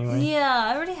stronger anyway. Yeah,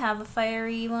 I already have a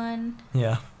fiery one.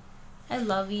 Yeah. I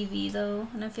love Eevee though,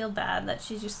 and I feel bad that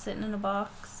she's just sitting in a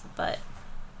box, but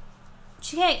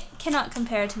she cannot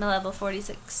compare to my level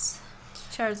 46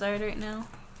 Charizard right now.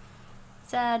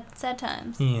 Sad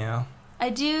times. Yeah. I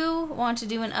do want to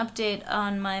do an update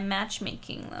on my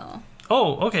matchmaking though.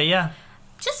 Oh, okay, yeah.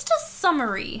 Just a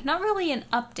summary, not really an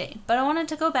update, but I wanted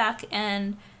to go back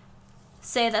and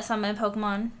say that some of my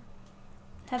Pokemon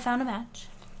have found a match.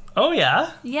 Oh,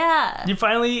 yeah? Yeah. You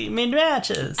finally made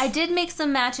matches. I did make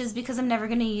some matches because I'm never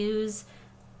going to use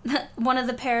one of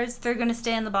the pairs. They're going to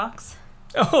stay in the box.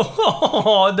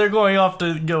 Oh, they're going off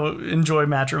to go enjoy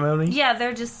matrimony? Yeah,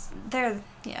 they're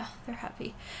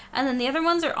happy. And then the other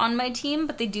ones are on my team,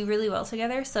 but they do really well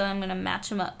together, so I'm going to match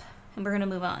them up, and we're going to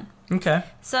move on. Okay.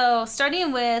 So,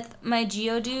 starting with my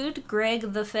Geodude,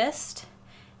 Greg the Fist,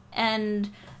 and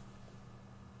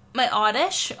my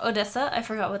Odessa, I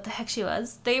forgot what the heck she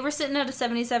was. They were sitting at a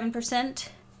 77%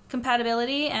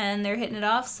 compatibility, and they're hitting it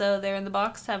off, so they're in the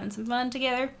box having some fun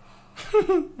together.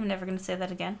 I'm never going to say that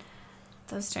again.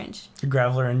 That was strange. Your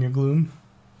Graveler and your Gloom?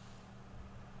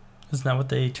 Isn't that what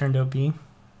they turned out being?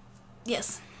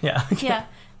 Yes. Yeah. Okay. Yeah,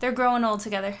 they're growing old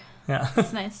together. Yeah.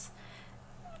 That's nice.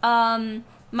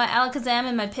 My Alakazam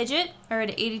and my Pidgeot are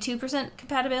at 82%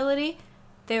 compatibility.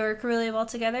 They work really well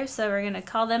together, so we're going to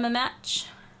call them a match.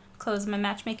 Close my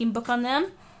matchmaking book on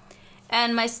them.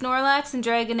 And my Snorlax and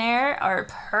Dragonair are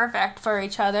perfect for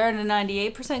each other at a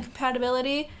 98%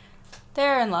 compatibility.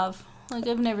 They're in love. Like,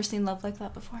 I've never seen love like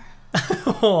that before.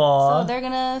 Aww. So they're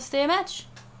going to stay a match.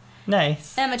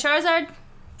 Nice. And my Charizard,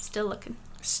 still looking.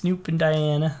 Snoop and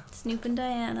Diana. Snoop and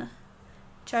Diana.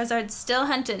 Charizard's still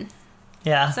hunting.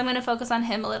 Yeah. So I'm going to focus on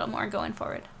him a little more going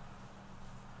forward.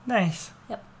 Nice.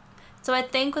 Yep. So I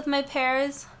think with my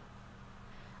pairs,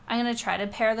 I'm going to try to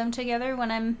pair them together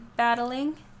when I'm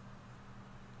battling.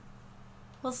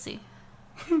 We'll see.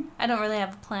 I don't really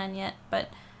have a plan yet,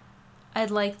 but I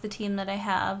like the team that I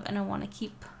have, and I want to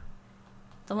keep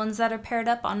the ones that are paired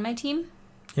up on my team.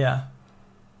 Yeah.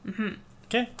 Mm-hmm.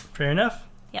 Okay, fair enough.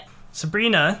 Yeah.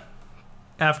 Sabrina,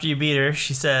 after you beat her,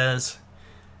 she says,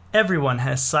 everyone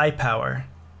has psi power.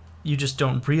 You just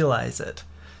don't realize it.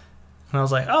 And I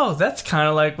was like, oh, that's kind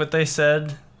of like what they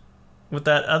said, what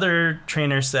that other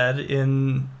trainer said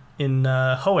in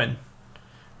Hoenn.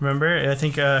 Remember? I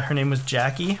think her name was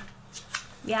Jackie.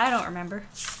 Yeah, I don't remember.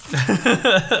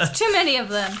 There's too many of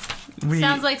them.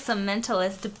 Sounds like some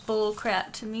mentalist bull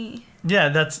crap to me. Yeah,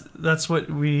 that's what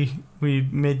we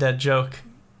made that joke.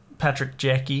 Patrick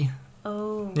Jackie.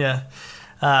 Oh.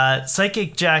 Yeah.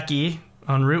 Psychic Jackie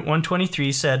on Route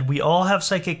 123 said, we all have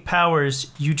psychic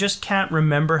powers, you just can't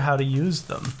remember how to use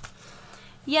them.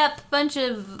 Yep, bunch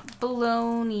of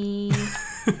baloney.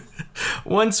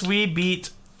 Once we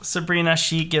beat Sabrina,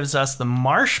 she gives us the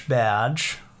Marsh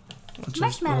Badge, which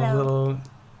is a little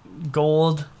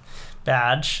gold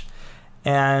badge,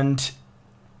 and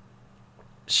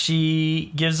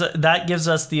that gives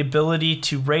us the ability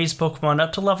to raise Pokemon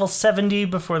up to level 70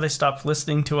 before they stop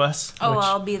listening to us. Oh,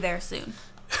 I'll be there soon.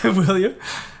 Will you?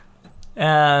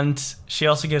 And she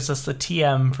also gives us the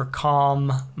TM for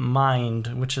Calm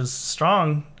Mind, which is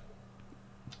strong,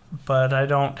 but I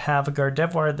don't have a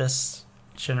Gardevoir this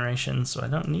generation, so I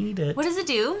don't need it. What does it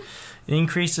do? It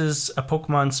increases a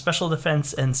Pokemon's special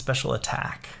defense and special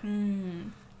attack.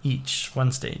 Each,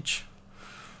 one stage.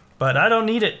 But I don't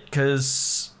need it,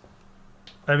 because,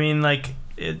 I mean, like,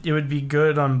 it would be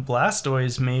good on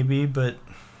Blastoise, maybe, but...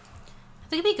 I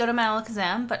think it'd be good on my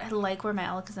Alakazam, but I like where my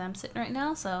Alakazam's sitting right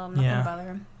now, so I'm not gonna bother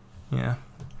him. Yeah.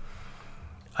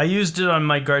 I used it on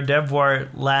my Gardevoir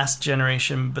last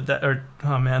generation, but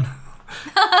oh man.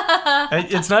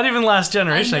 It's not even last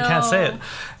generation, I can't say it.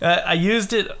 I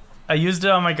used it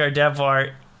on my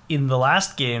Gardevoir in the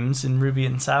last games, in Ruby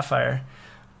and Sapphire,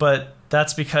 but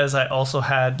that's because I also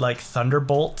had like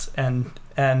Thunderbolt and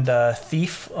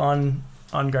Thief on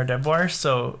Gardevoir,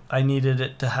 so I needed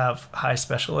it to have high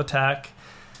special attack,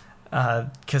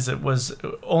 because it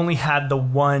only had the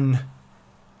one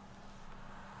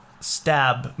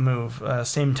stab move,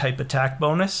 same type attack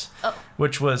bonus,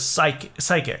 which was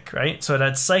psychic, right? So it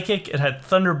had Psychic, it had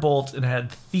Thunderbolt, it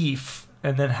had Thief,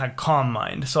 and then it had Calm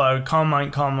Mind. So I would Calm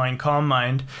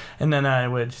Mind, and then I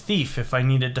would Thief if I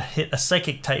needed to hit a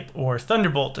Psychic type, or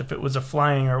Thunderbolt if it was a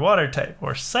Flying or Water type,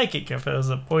 or Psychic if it was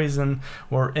a Poison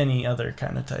or any other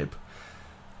kind of type.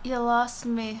 You lost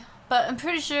me. But I'm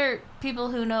pretty sure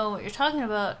people who know what you're talking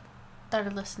about that are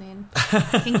listening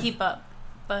can keep up.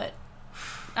 But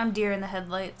I'm deer in the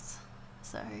headlights.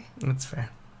 Sorry. That's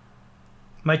fair.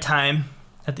 My time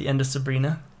at the end of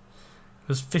Sabrina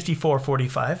was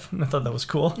 54:45. I thought that was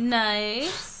cool.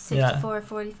 Nice.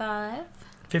 54:45.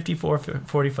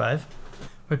 54:45.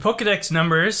 My Pokedex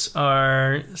numbers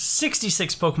are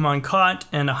 66 Pokemon caught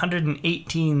and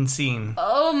 118 seen.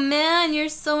 Oh man, you're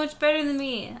so much better than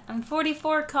me. I'm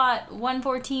 44 caught,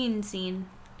 114 seen.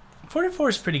 44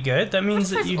 is pretty good. That means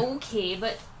that you... okay,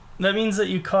 but... That means that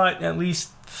you caught at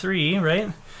least 3,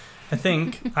 right? I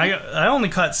think. I only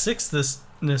caught 6 this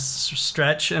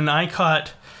stretch, and I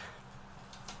caught...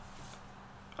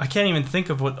 I can't even think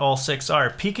of what all 6 are.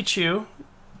 Pikachu,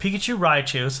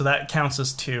 Raichu, so that counts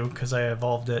as 2 because I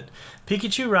evolved it.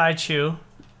 Pikachu, Raichu,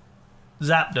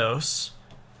 Zapdos,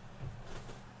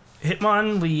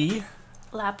 Hitmonlee,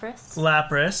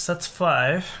 Lapras, that's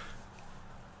 5.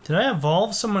 Did I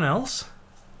evolve someone else?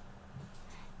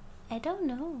 I don't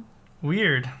know.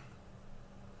 Weird.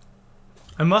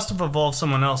 I must have evolved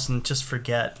someone else and just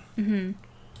forget.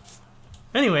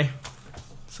 Anyway,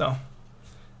 so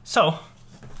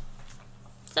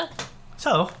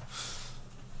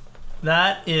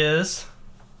that is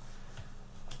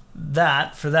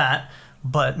that for that.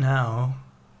 But now,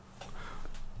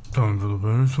 time for the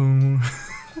bear song.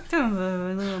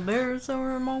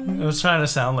 I was trying to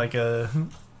sound like a,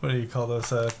 what do you call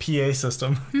this? A PA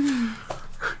system.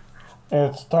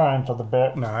 It's time for the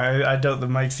bear. No, I doubt the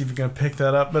mic's even gonna pick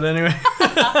that up. But anyway,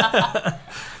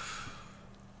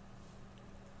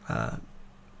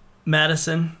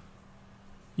 Madison,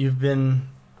 you've been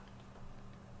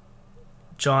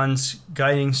John's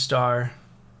guiding star.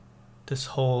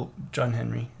 John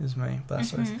Henry is my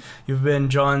Blastoise. You've been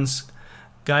John's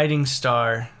guiding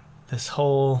star this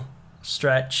whole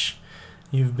stretch.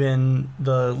 You've been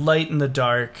the light in the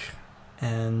dark,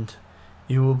 and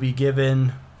you will be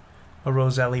given a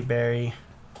Roselli berry.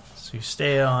 So you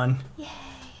stay on. Yay.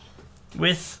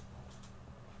 With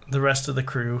the rest of the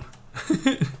crew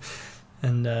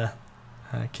and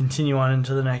continue on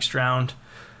into the next round.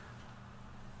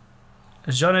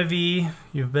 Genevieve,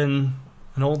 you've been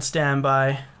an old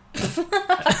standby. Can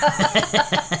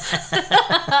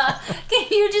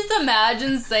you just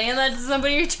imagine saying that to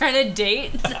somebody you're trying to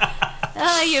date?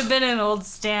 You've been an old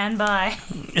standby.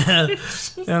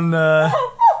 And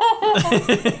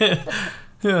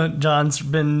John's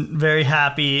been very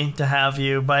happy to have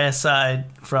you by his side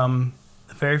from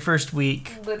the very first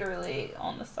week. Literally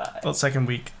on the side. Well, second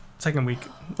week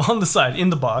on the side,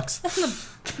 in the box.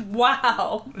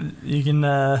 Wow. You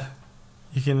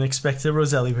can expect a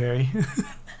Roselli berry.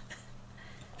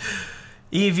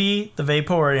 Eevee, the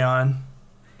Vaporeon.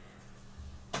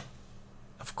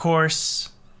 Of course,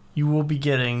 you will be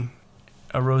getting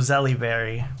a Roselli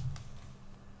berry.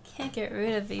 Can't get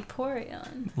rid of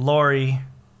Vaporeon. Lori,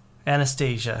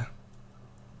 Anastasia,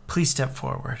 please step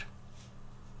forward.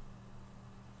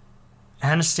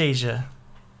 Anastasia,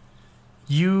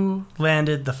 you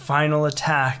landed the final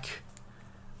attack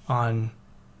on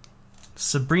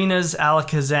Sabrina's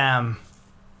Alakazam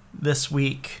this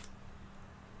week.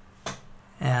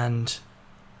 And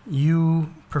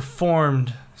you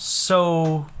performed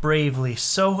so bravely,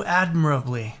 so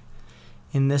admirably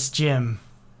in this gym.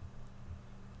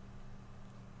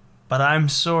 But I'm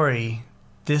sorry,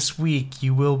 this week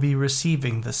you will be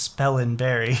receiving the Spellin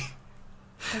Berry.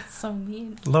 That's so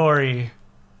mean. Lori,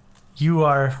 you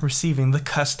are receiving the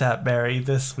Custap Berry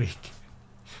this week.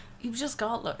 You just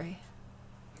got Lori.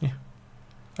 Yeah.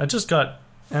 I just got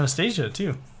Anastasia,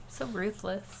 too. So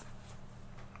ruthless.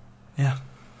 Yeah.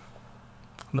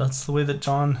 That's the way that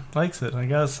John likes it, I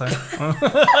guess.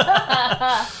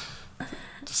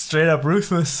 Just straight up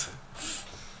ruthless.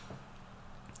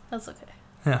 That's okay.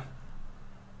 Yeah.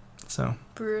 So.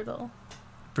 Brutal.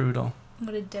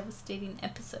 What a devastating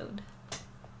episode.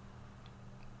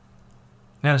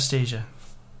 Anastasia,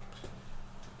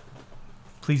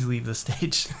 please leave the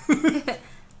stage.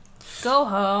 Go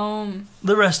home.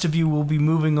 The rest of you will be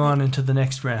moving on into the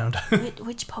next round.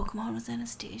 Which Pokemon was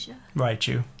Anastasia?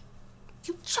 Raichu.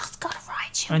 You just got a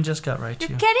Raichu. I just got Raichu.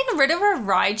 You're getting rid of her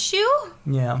Raichu?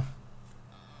 Yeah.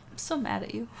 I'm so mad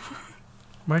at you.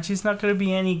 Raichu's not going to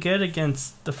be any good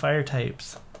against the fire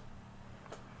types.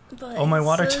 But all my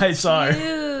water types are.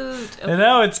 Okay. I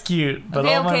know it's cute, but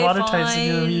Okay, all my water fine. types are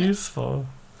going to be useful.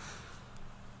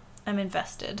 I'm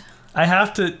invested. I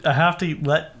have to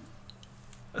let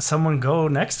someone go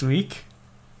next week,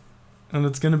 and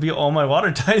it's going to be all my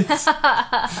water types.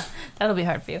 That'll be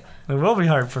hard for you. It will be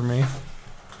hard for me.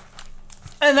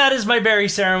 And that is my berry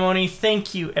ceremony.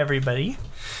 Thank you, everybody.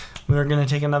 We're going to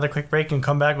take another quick break and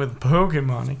come back with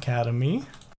Pokemon Academy.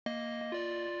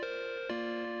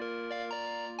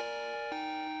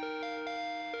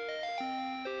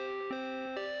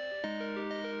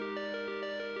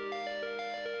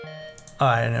 Oh,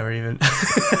 I never even...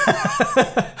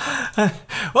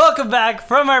 Welcome back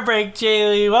from our break,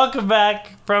 Jaylee. Welcome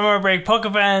back from our break,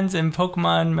 Pokefans and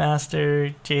Pokemon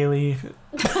Master Jaylee.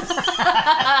 And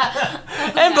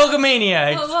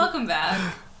Pokemaniacs. Well, welcome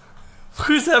back.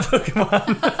 Who's that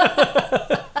Pokemon?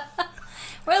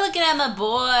 We're looking at my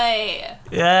boy.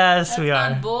 Yes, That's we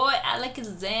are. my boy,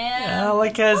 Alakazam.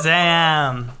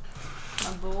 Alakazam.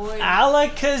 My boy.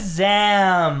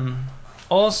 Alakazam.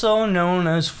 Also known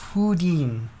as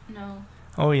Foodine. No.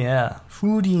 Oh yeah,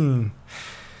 Foodine.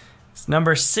 It's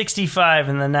number 65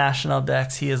 in the National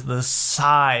Dex. He is the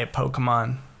Psy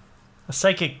Pokemon. A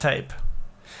Psychic type.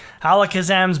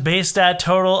 Alakazam's base stat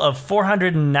total of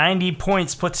 490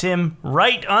 points puts him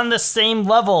right on the same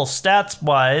level,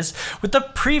 stats-wise, with the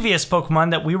previous Pokemon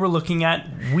that we were looking at,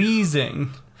 Weezing.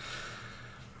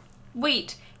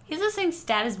 Wait, he's the same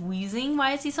stat as Weezing?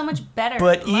 Why is he so much better?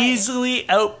 But easily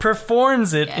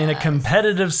outperforms it in a Yes.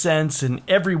 competitive sense in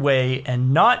every way,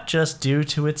 and not just due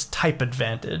to its type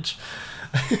advantage.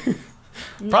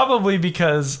 Probably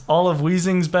because all of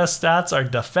Weezing's best stats are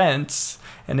defense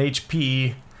and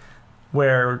HP,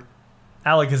 where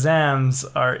Alakazam's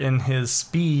are in his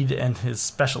speed and his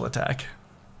special attack.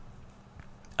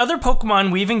 Other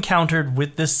Pokemon we've encountered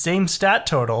with this same stat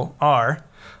total are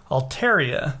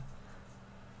Altaria,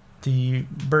 the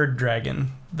bird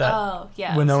dragon that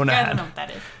Winona I had. don't know what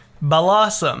that is.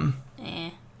 Blossom,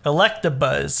 Eh.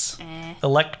 Electabuzz, Eh.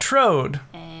 Electrode,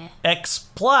 Eh.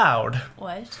 Exploud,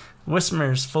 What?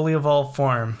 Whismer's fully evolved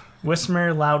form,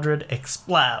 Whismer, Loudred,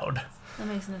 Exploud, That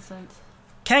makes no sense.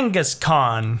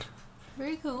 Kangaskhan,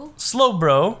 Very cool.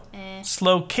 Slowbro, Eh.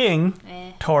 Slowking,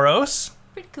 Eh. Tauros,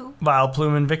 Pretty cool.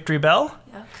 Vileplume and Victory Bell,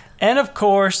 Yuck. and of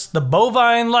course, the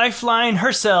bovine lifeline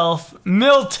herself,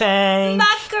 Miltank.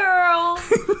 My girl!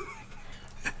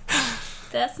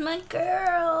 That's my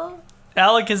girl.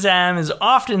 Alakazam is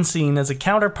often seen as a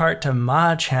counterpart to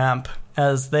Machamp,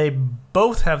 as they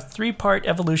both have three-part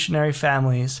evolutionary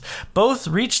families. Both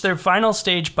reach their final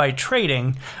stage by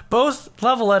trading, both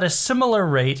level at a similar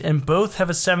rate, and both have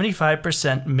a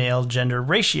 75% male-gender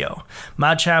ratio.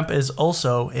 Machamp is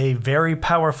also a very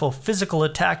powerful physical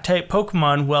attack-type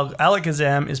Pokemon, while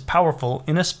Alakazam is powerful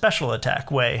in a special attack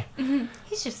way.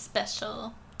 He's just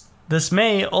special. This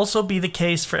may also be the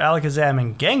case for Alakazam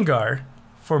and Gengar,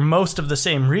 for most of the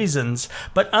same reasons,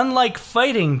 but unlike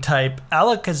fighting type,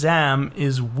 Alakazam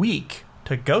is weak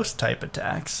to ghost type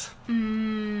attacks.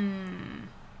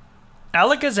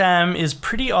 Alakazam is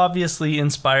pretty obviously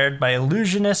inspired by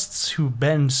illusionists who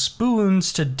bend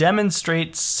spoons to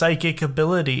demonstrate psychic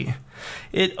ability.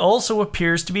 It also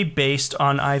appears to be based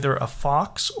on either a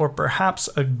fox or perhaps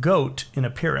a goat in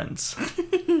appearance.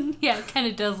 Yeah, it kind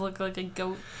of does look like a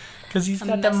goat. Because he's A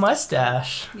got the messed up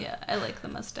mustache. Yeah, I like the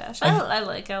mustache. I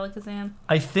like Alakazam.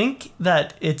 I think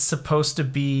that it's supposed to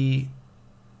be,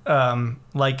 I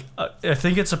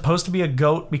think it's supposed to be a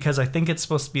goat because I think it's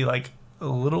supposed to be like a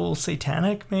little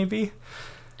satanic, maybe.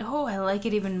 Oh, I like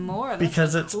it even more. That's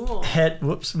because so its cool. head.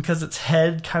 Whoops! Because its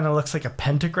head kind of looks like a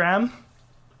pentagram.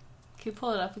 Can you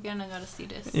pull it up again? I gotta see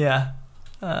this. Yeah.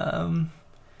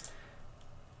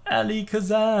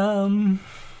 Alikazam.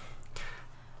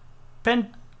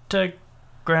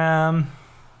 Pentagram.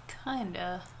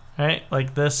 Kinda. Right?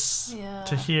 Like this Yeah.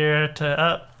 to here to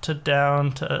up to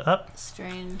down to up.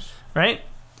 Strange. Right?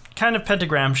 Kind of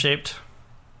pentagram shaped.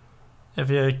 If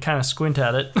you kind of squint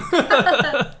at it.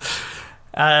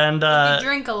 And if you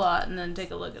drink a lot and then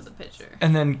take a look at the picture.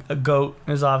 And then a goat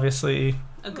is obviously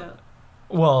A goat.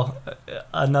 well,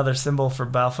 another symbol for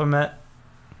Baphomet.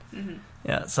 Mm-hmm.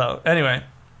 Yeah, so anyway,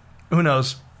 who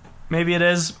knows? Maybe it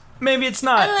is, maybe it's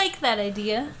not. I like that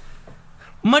idea.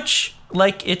 Much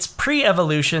like its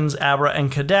pre-evolutions, Abra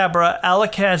and Kadabra,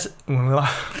 Alakazam.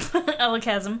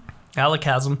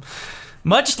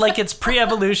 Much like its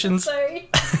pre-evolutions... Sorry.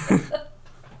 That's such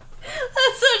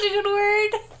a good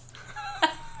word.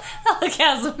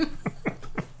 Alakazam.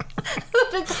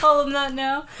 I'm gonna call him that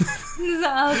now. He's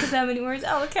not Alakazam anymore, it's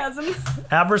Alakazam.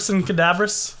 Abras and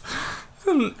Kadabras.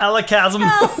 Alakazam.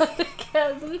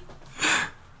 Alakazam.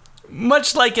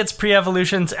 Much like its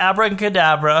pre-evolutions,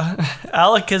 Abracadabra,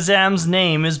 Alakazam's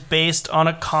name is based on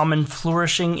a common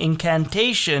flourishing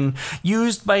incantation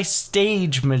used by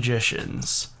stage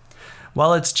magicians,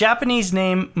 while its Japanese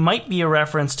name might be a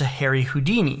reference to Harry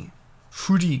Houdini.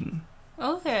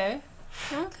 Okay.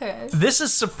 This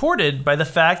is supported by the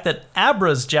fact that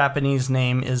Abra's Japanese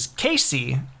name is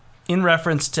Casey, in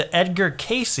reference to Edgar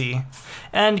Casey,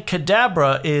 and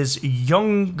Kadabra is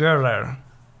Junggerer,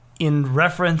 in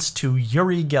reference to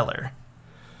Uri Geller.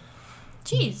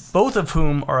 Jeez. Both of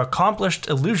whom are accomplished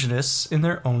illusionists in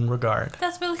their own regard.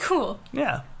 That's really cool.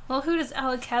 Yeah. Well, who does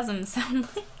Alakazam sound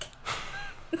like?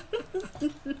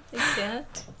 I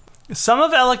can't. Some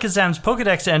of Alakazam's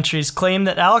Pokedex entries claim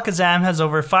that Alakazam has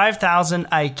over 5,000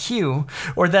 IQ,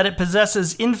 or that it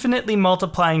possesses infinitely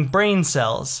multiplying brain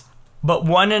cells. But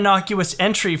one innocuous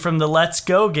entry from the Let's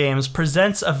Go games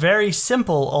presents a very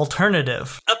simple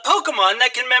alternative. A Pokemon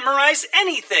that can memorize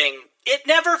anything. It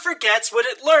never forgets what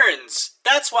it learns.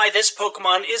 That's why this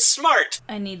Pokemon is smart.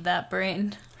 I need that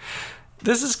brain.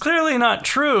 This is clearly not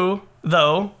true,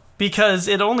 though, because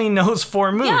it only knows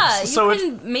 4 moves. Yeah, you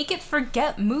can make it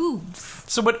forget moves.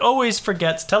 So it always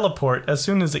forgets teleport as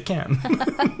soon as it can.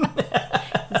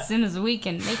 As soon as we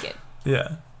can make it.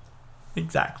 Yeah,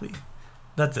 exactly.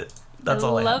 That's it. That's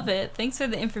all I love it. Thanks for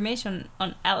the information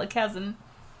on Alakazam.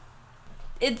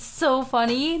 It's so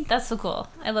funny. That's so cool.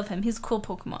 I love him. He's a cool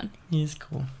Pokemon. He's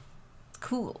cool.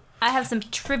 Cool. I have some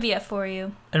trivia for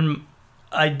you. And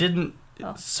I didn't...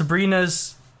 Oh.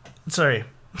 Sabrina's... Sorry.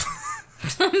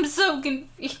 I'm so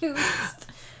confused.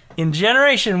 In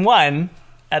Generation 1,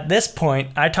 at this point,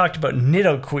 I talked about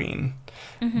Nidoqueen.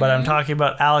 Mm-hmm. But I'm talking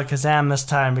about Alakazam this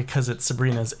time because it's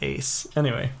Sabrina's ace.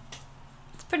 Anyway.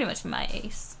 It's pretty much my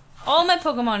ace. All my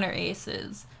Pokemon are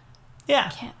aces. Yeah.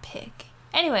 I can't pick.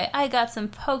 Anyway, I got some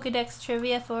Pokedex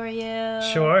trivia for you.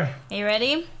 Sure. Are you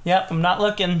ready? Yep, I'm not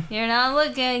looking. You're not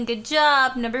looking. Good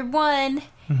job. Number 1.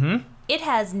 Mm-hmm. It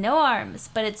has no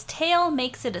arms, but its tail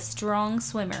makes it a strong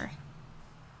swimmer.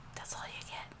 That's all you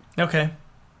get. Okay.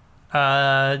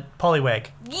 Poliwag.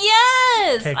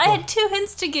 Yes! Okay, cool. I had 2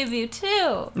 hints to give you,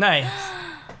 too. Nice.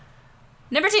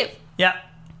 Number 2. Yeah.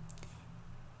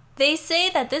 They say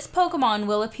that this Pokemon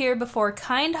will appear before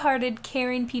kind-hearted,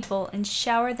 caring people and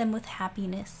shower them with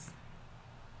happiness.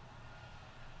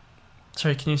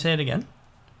 Sorry, can you say it again?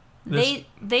 They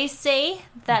say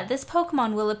that this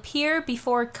Pokemon will appear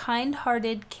before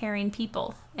kind-hearted, caring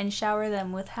people and shower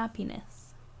them with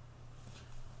happiness.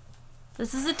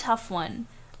 This is a tough one.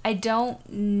 I don't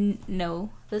know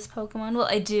this Pokemon. Well,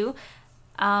 I do.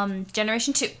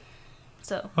 Generation 2.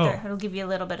 So, there, it'll give you a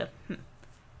little bit of...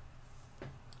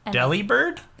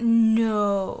 Delibird?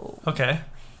 No. Okay.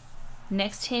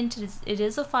 Next hint is it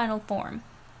is a final form.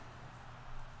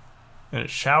 And it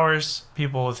showers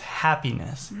people with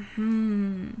happiness.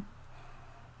 Mm-hmm.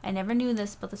 I never knew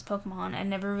this about this Pokemon. I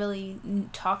never really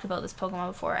talked about this Pokemon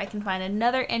before. I can find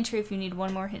another entry if you need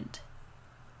one more hint.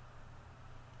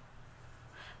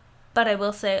 But I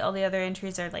will say all the other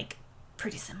entries are, like,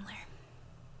 pretty similar.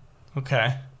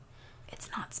 Okay.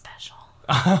 It's not special.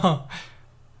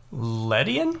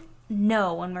 Ledian?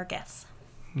 No, one more guess.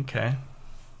 Okay.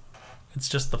 It's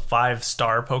just the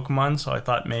 5-star Pokemon, so I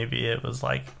thought maybe it was,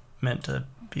 like, meant to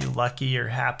be lucky or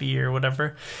happy or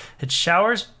whatever. It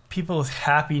showers people with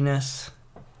happiness.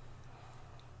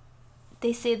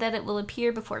 They say that it will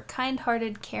appear before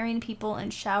kind-hearted, caring people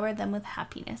and shower them with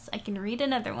happiness. I can read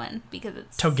another one because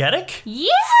it's... Togetic?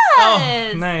 Yes!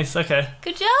 Oh, nice. Okay.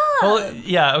 Good job! Well,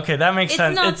 yeah, okay, that makes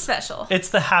sense. It's not special. It's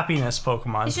the happiness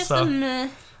Pokemon. It's just so. a meh.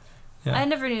 Yeah. I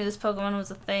never knew this Pokemon was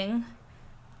a thing.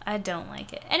 I don't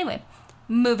like it. Anyway,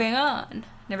 moving on.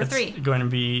 Number 3. It's going to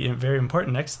be very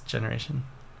important next generation.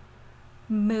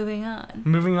 Moving on.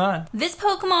 Moving on. This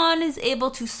Pokemon is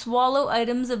able to swallow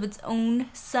items of its own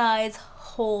size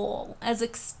whole. As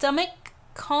its stomach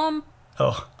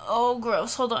Oh,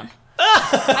 gross. Hold on.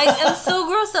 I am so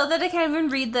grossed out that I can't even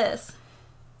read this.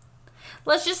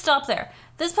 Let's just stop there.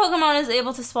 This Pokemon is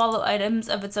able to swallow items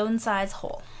of its own size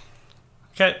whole.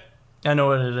 Okay. I know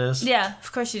what it is. Yeah,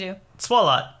 of course you do.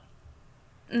 Swalot.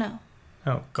 No.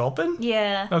 Oh, Gulpin?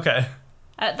 Yeah. Okay.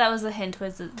 That was the hint,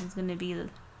 was it was going to be the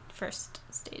first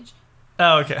stage.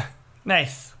 Oh, okay.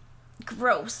 Nice.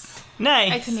 Gross.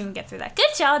 Nice. I couldn't even get through that.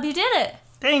 Good job, you did it.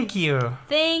 Thank you.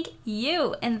 Thank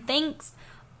you. And thanks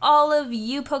all of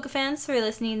you Pokefans for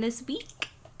listening this week.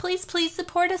 Please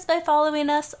support us by following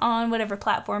us on whatever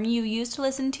platform you use to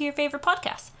listen to your favorite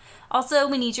podcasts. Also,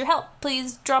 we need your help.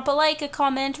 Please drop a like, a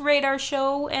comment, rate our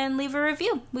show, and leave a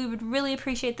review. We would really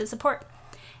appreciate the support.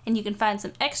 And you can find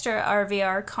some extra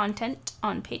RVR content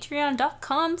on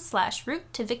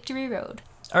patreon.com/route to victory road.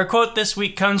 Our quote this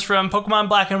week comes from Pokemon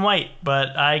Black and White,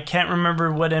 but I can't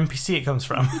remember what NPC it comes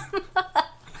from.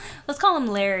 Let's call him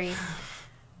Larry.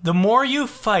 The more you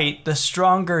fight, the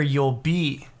stronger you'll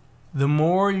be. The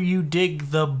more you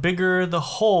dig, the bigger the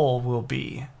hole will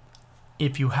be.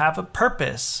 If you have a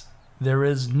purpose, there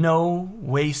is no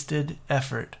wasted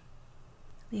effort.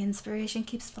 The inspiration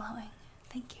keeps flowing.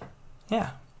 Thank you.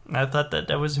 Yeah, I thought that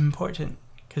was important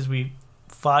because we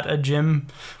fought a gym.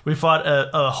 We fought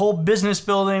a whole business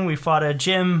building. We fought a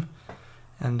gym,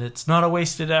 and it's not a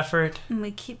wasted effort. And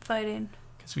we keep fighting.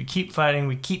 Because we keep fighting,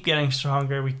 we keep getting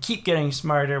stronger, we keep getting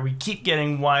smarter, we keep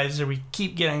getting wiser, we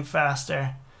keep getting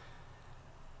faster.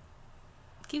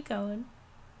 Keep going.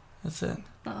 That's it.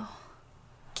 Oh.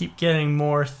 Keep getting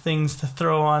more things to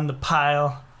throw on the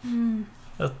pile.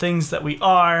 The things that we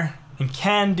are and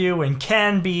can do and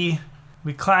can be.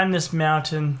 We climb this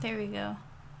mountain. There we go.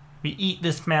 We eat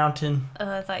this mountain.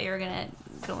 I thought you were going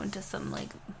to go into some,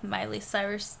 like, Miley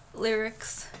Cyrus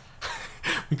lyrics.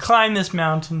 We climb this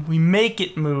mountain. We make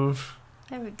it move.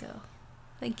 There we go.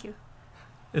 Thank you.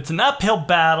 It's an uphill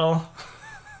battle.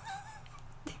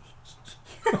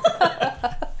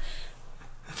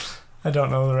 I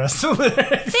don't know the rest of the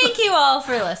lyrics. Thank you all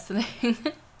for listening.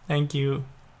 Thank you,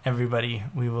 everybody.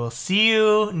 We will see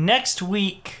you next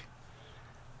week.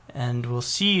 And we'll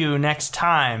see you next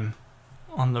time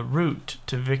on the route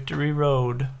to Victory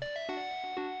Road.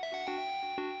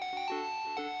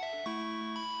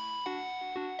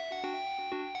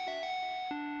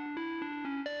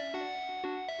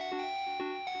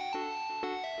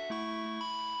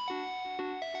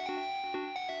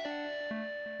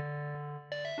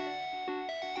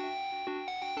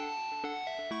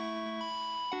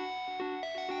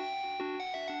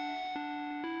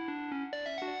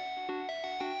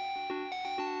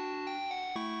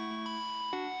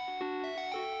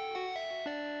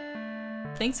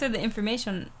 Thanks for the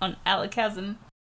information on Alakazam.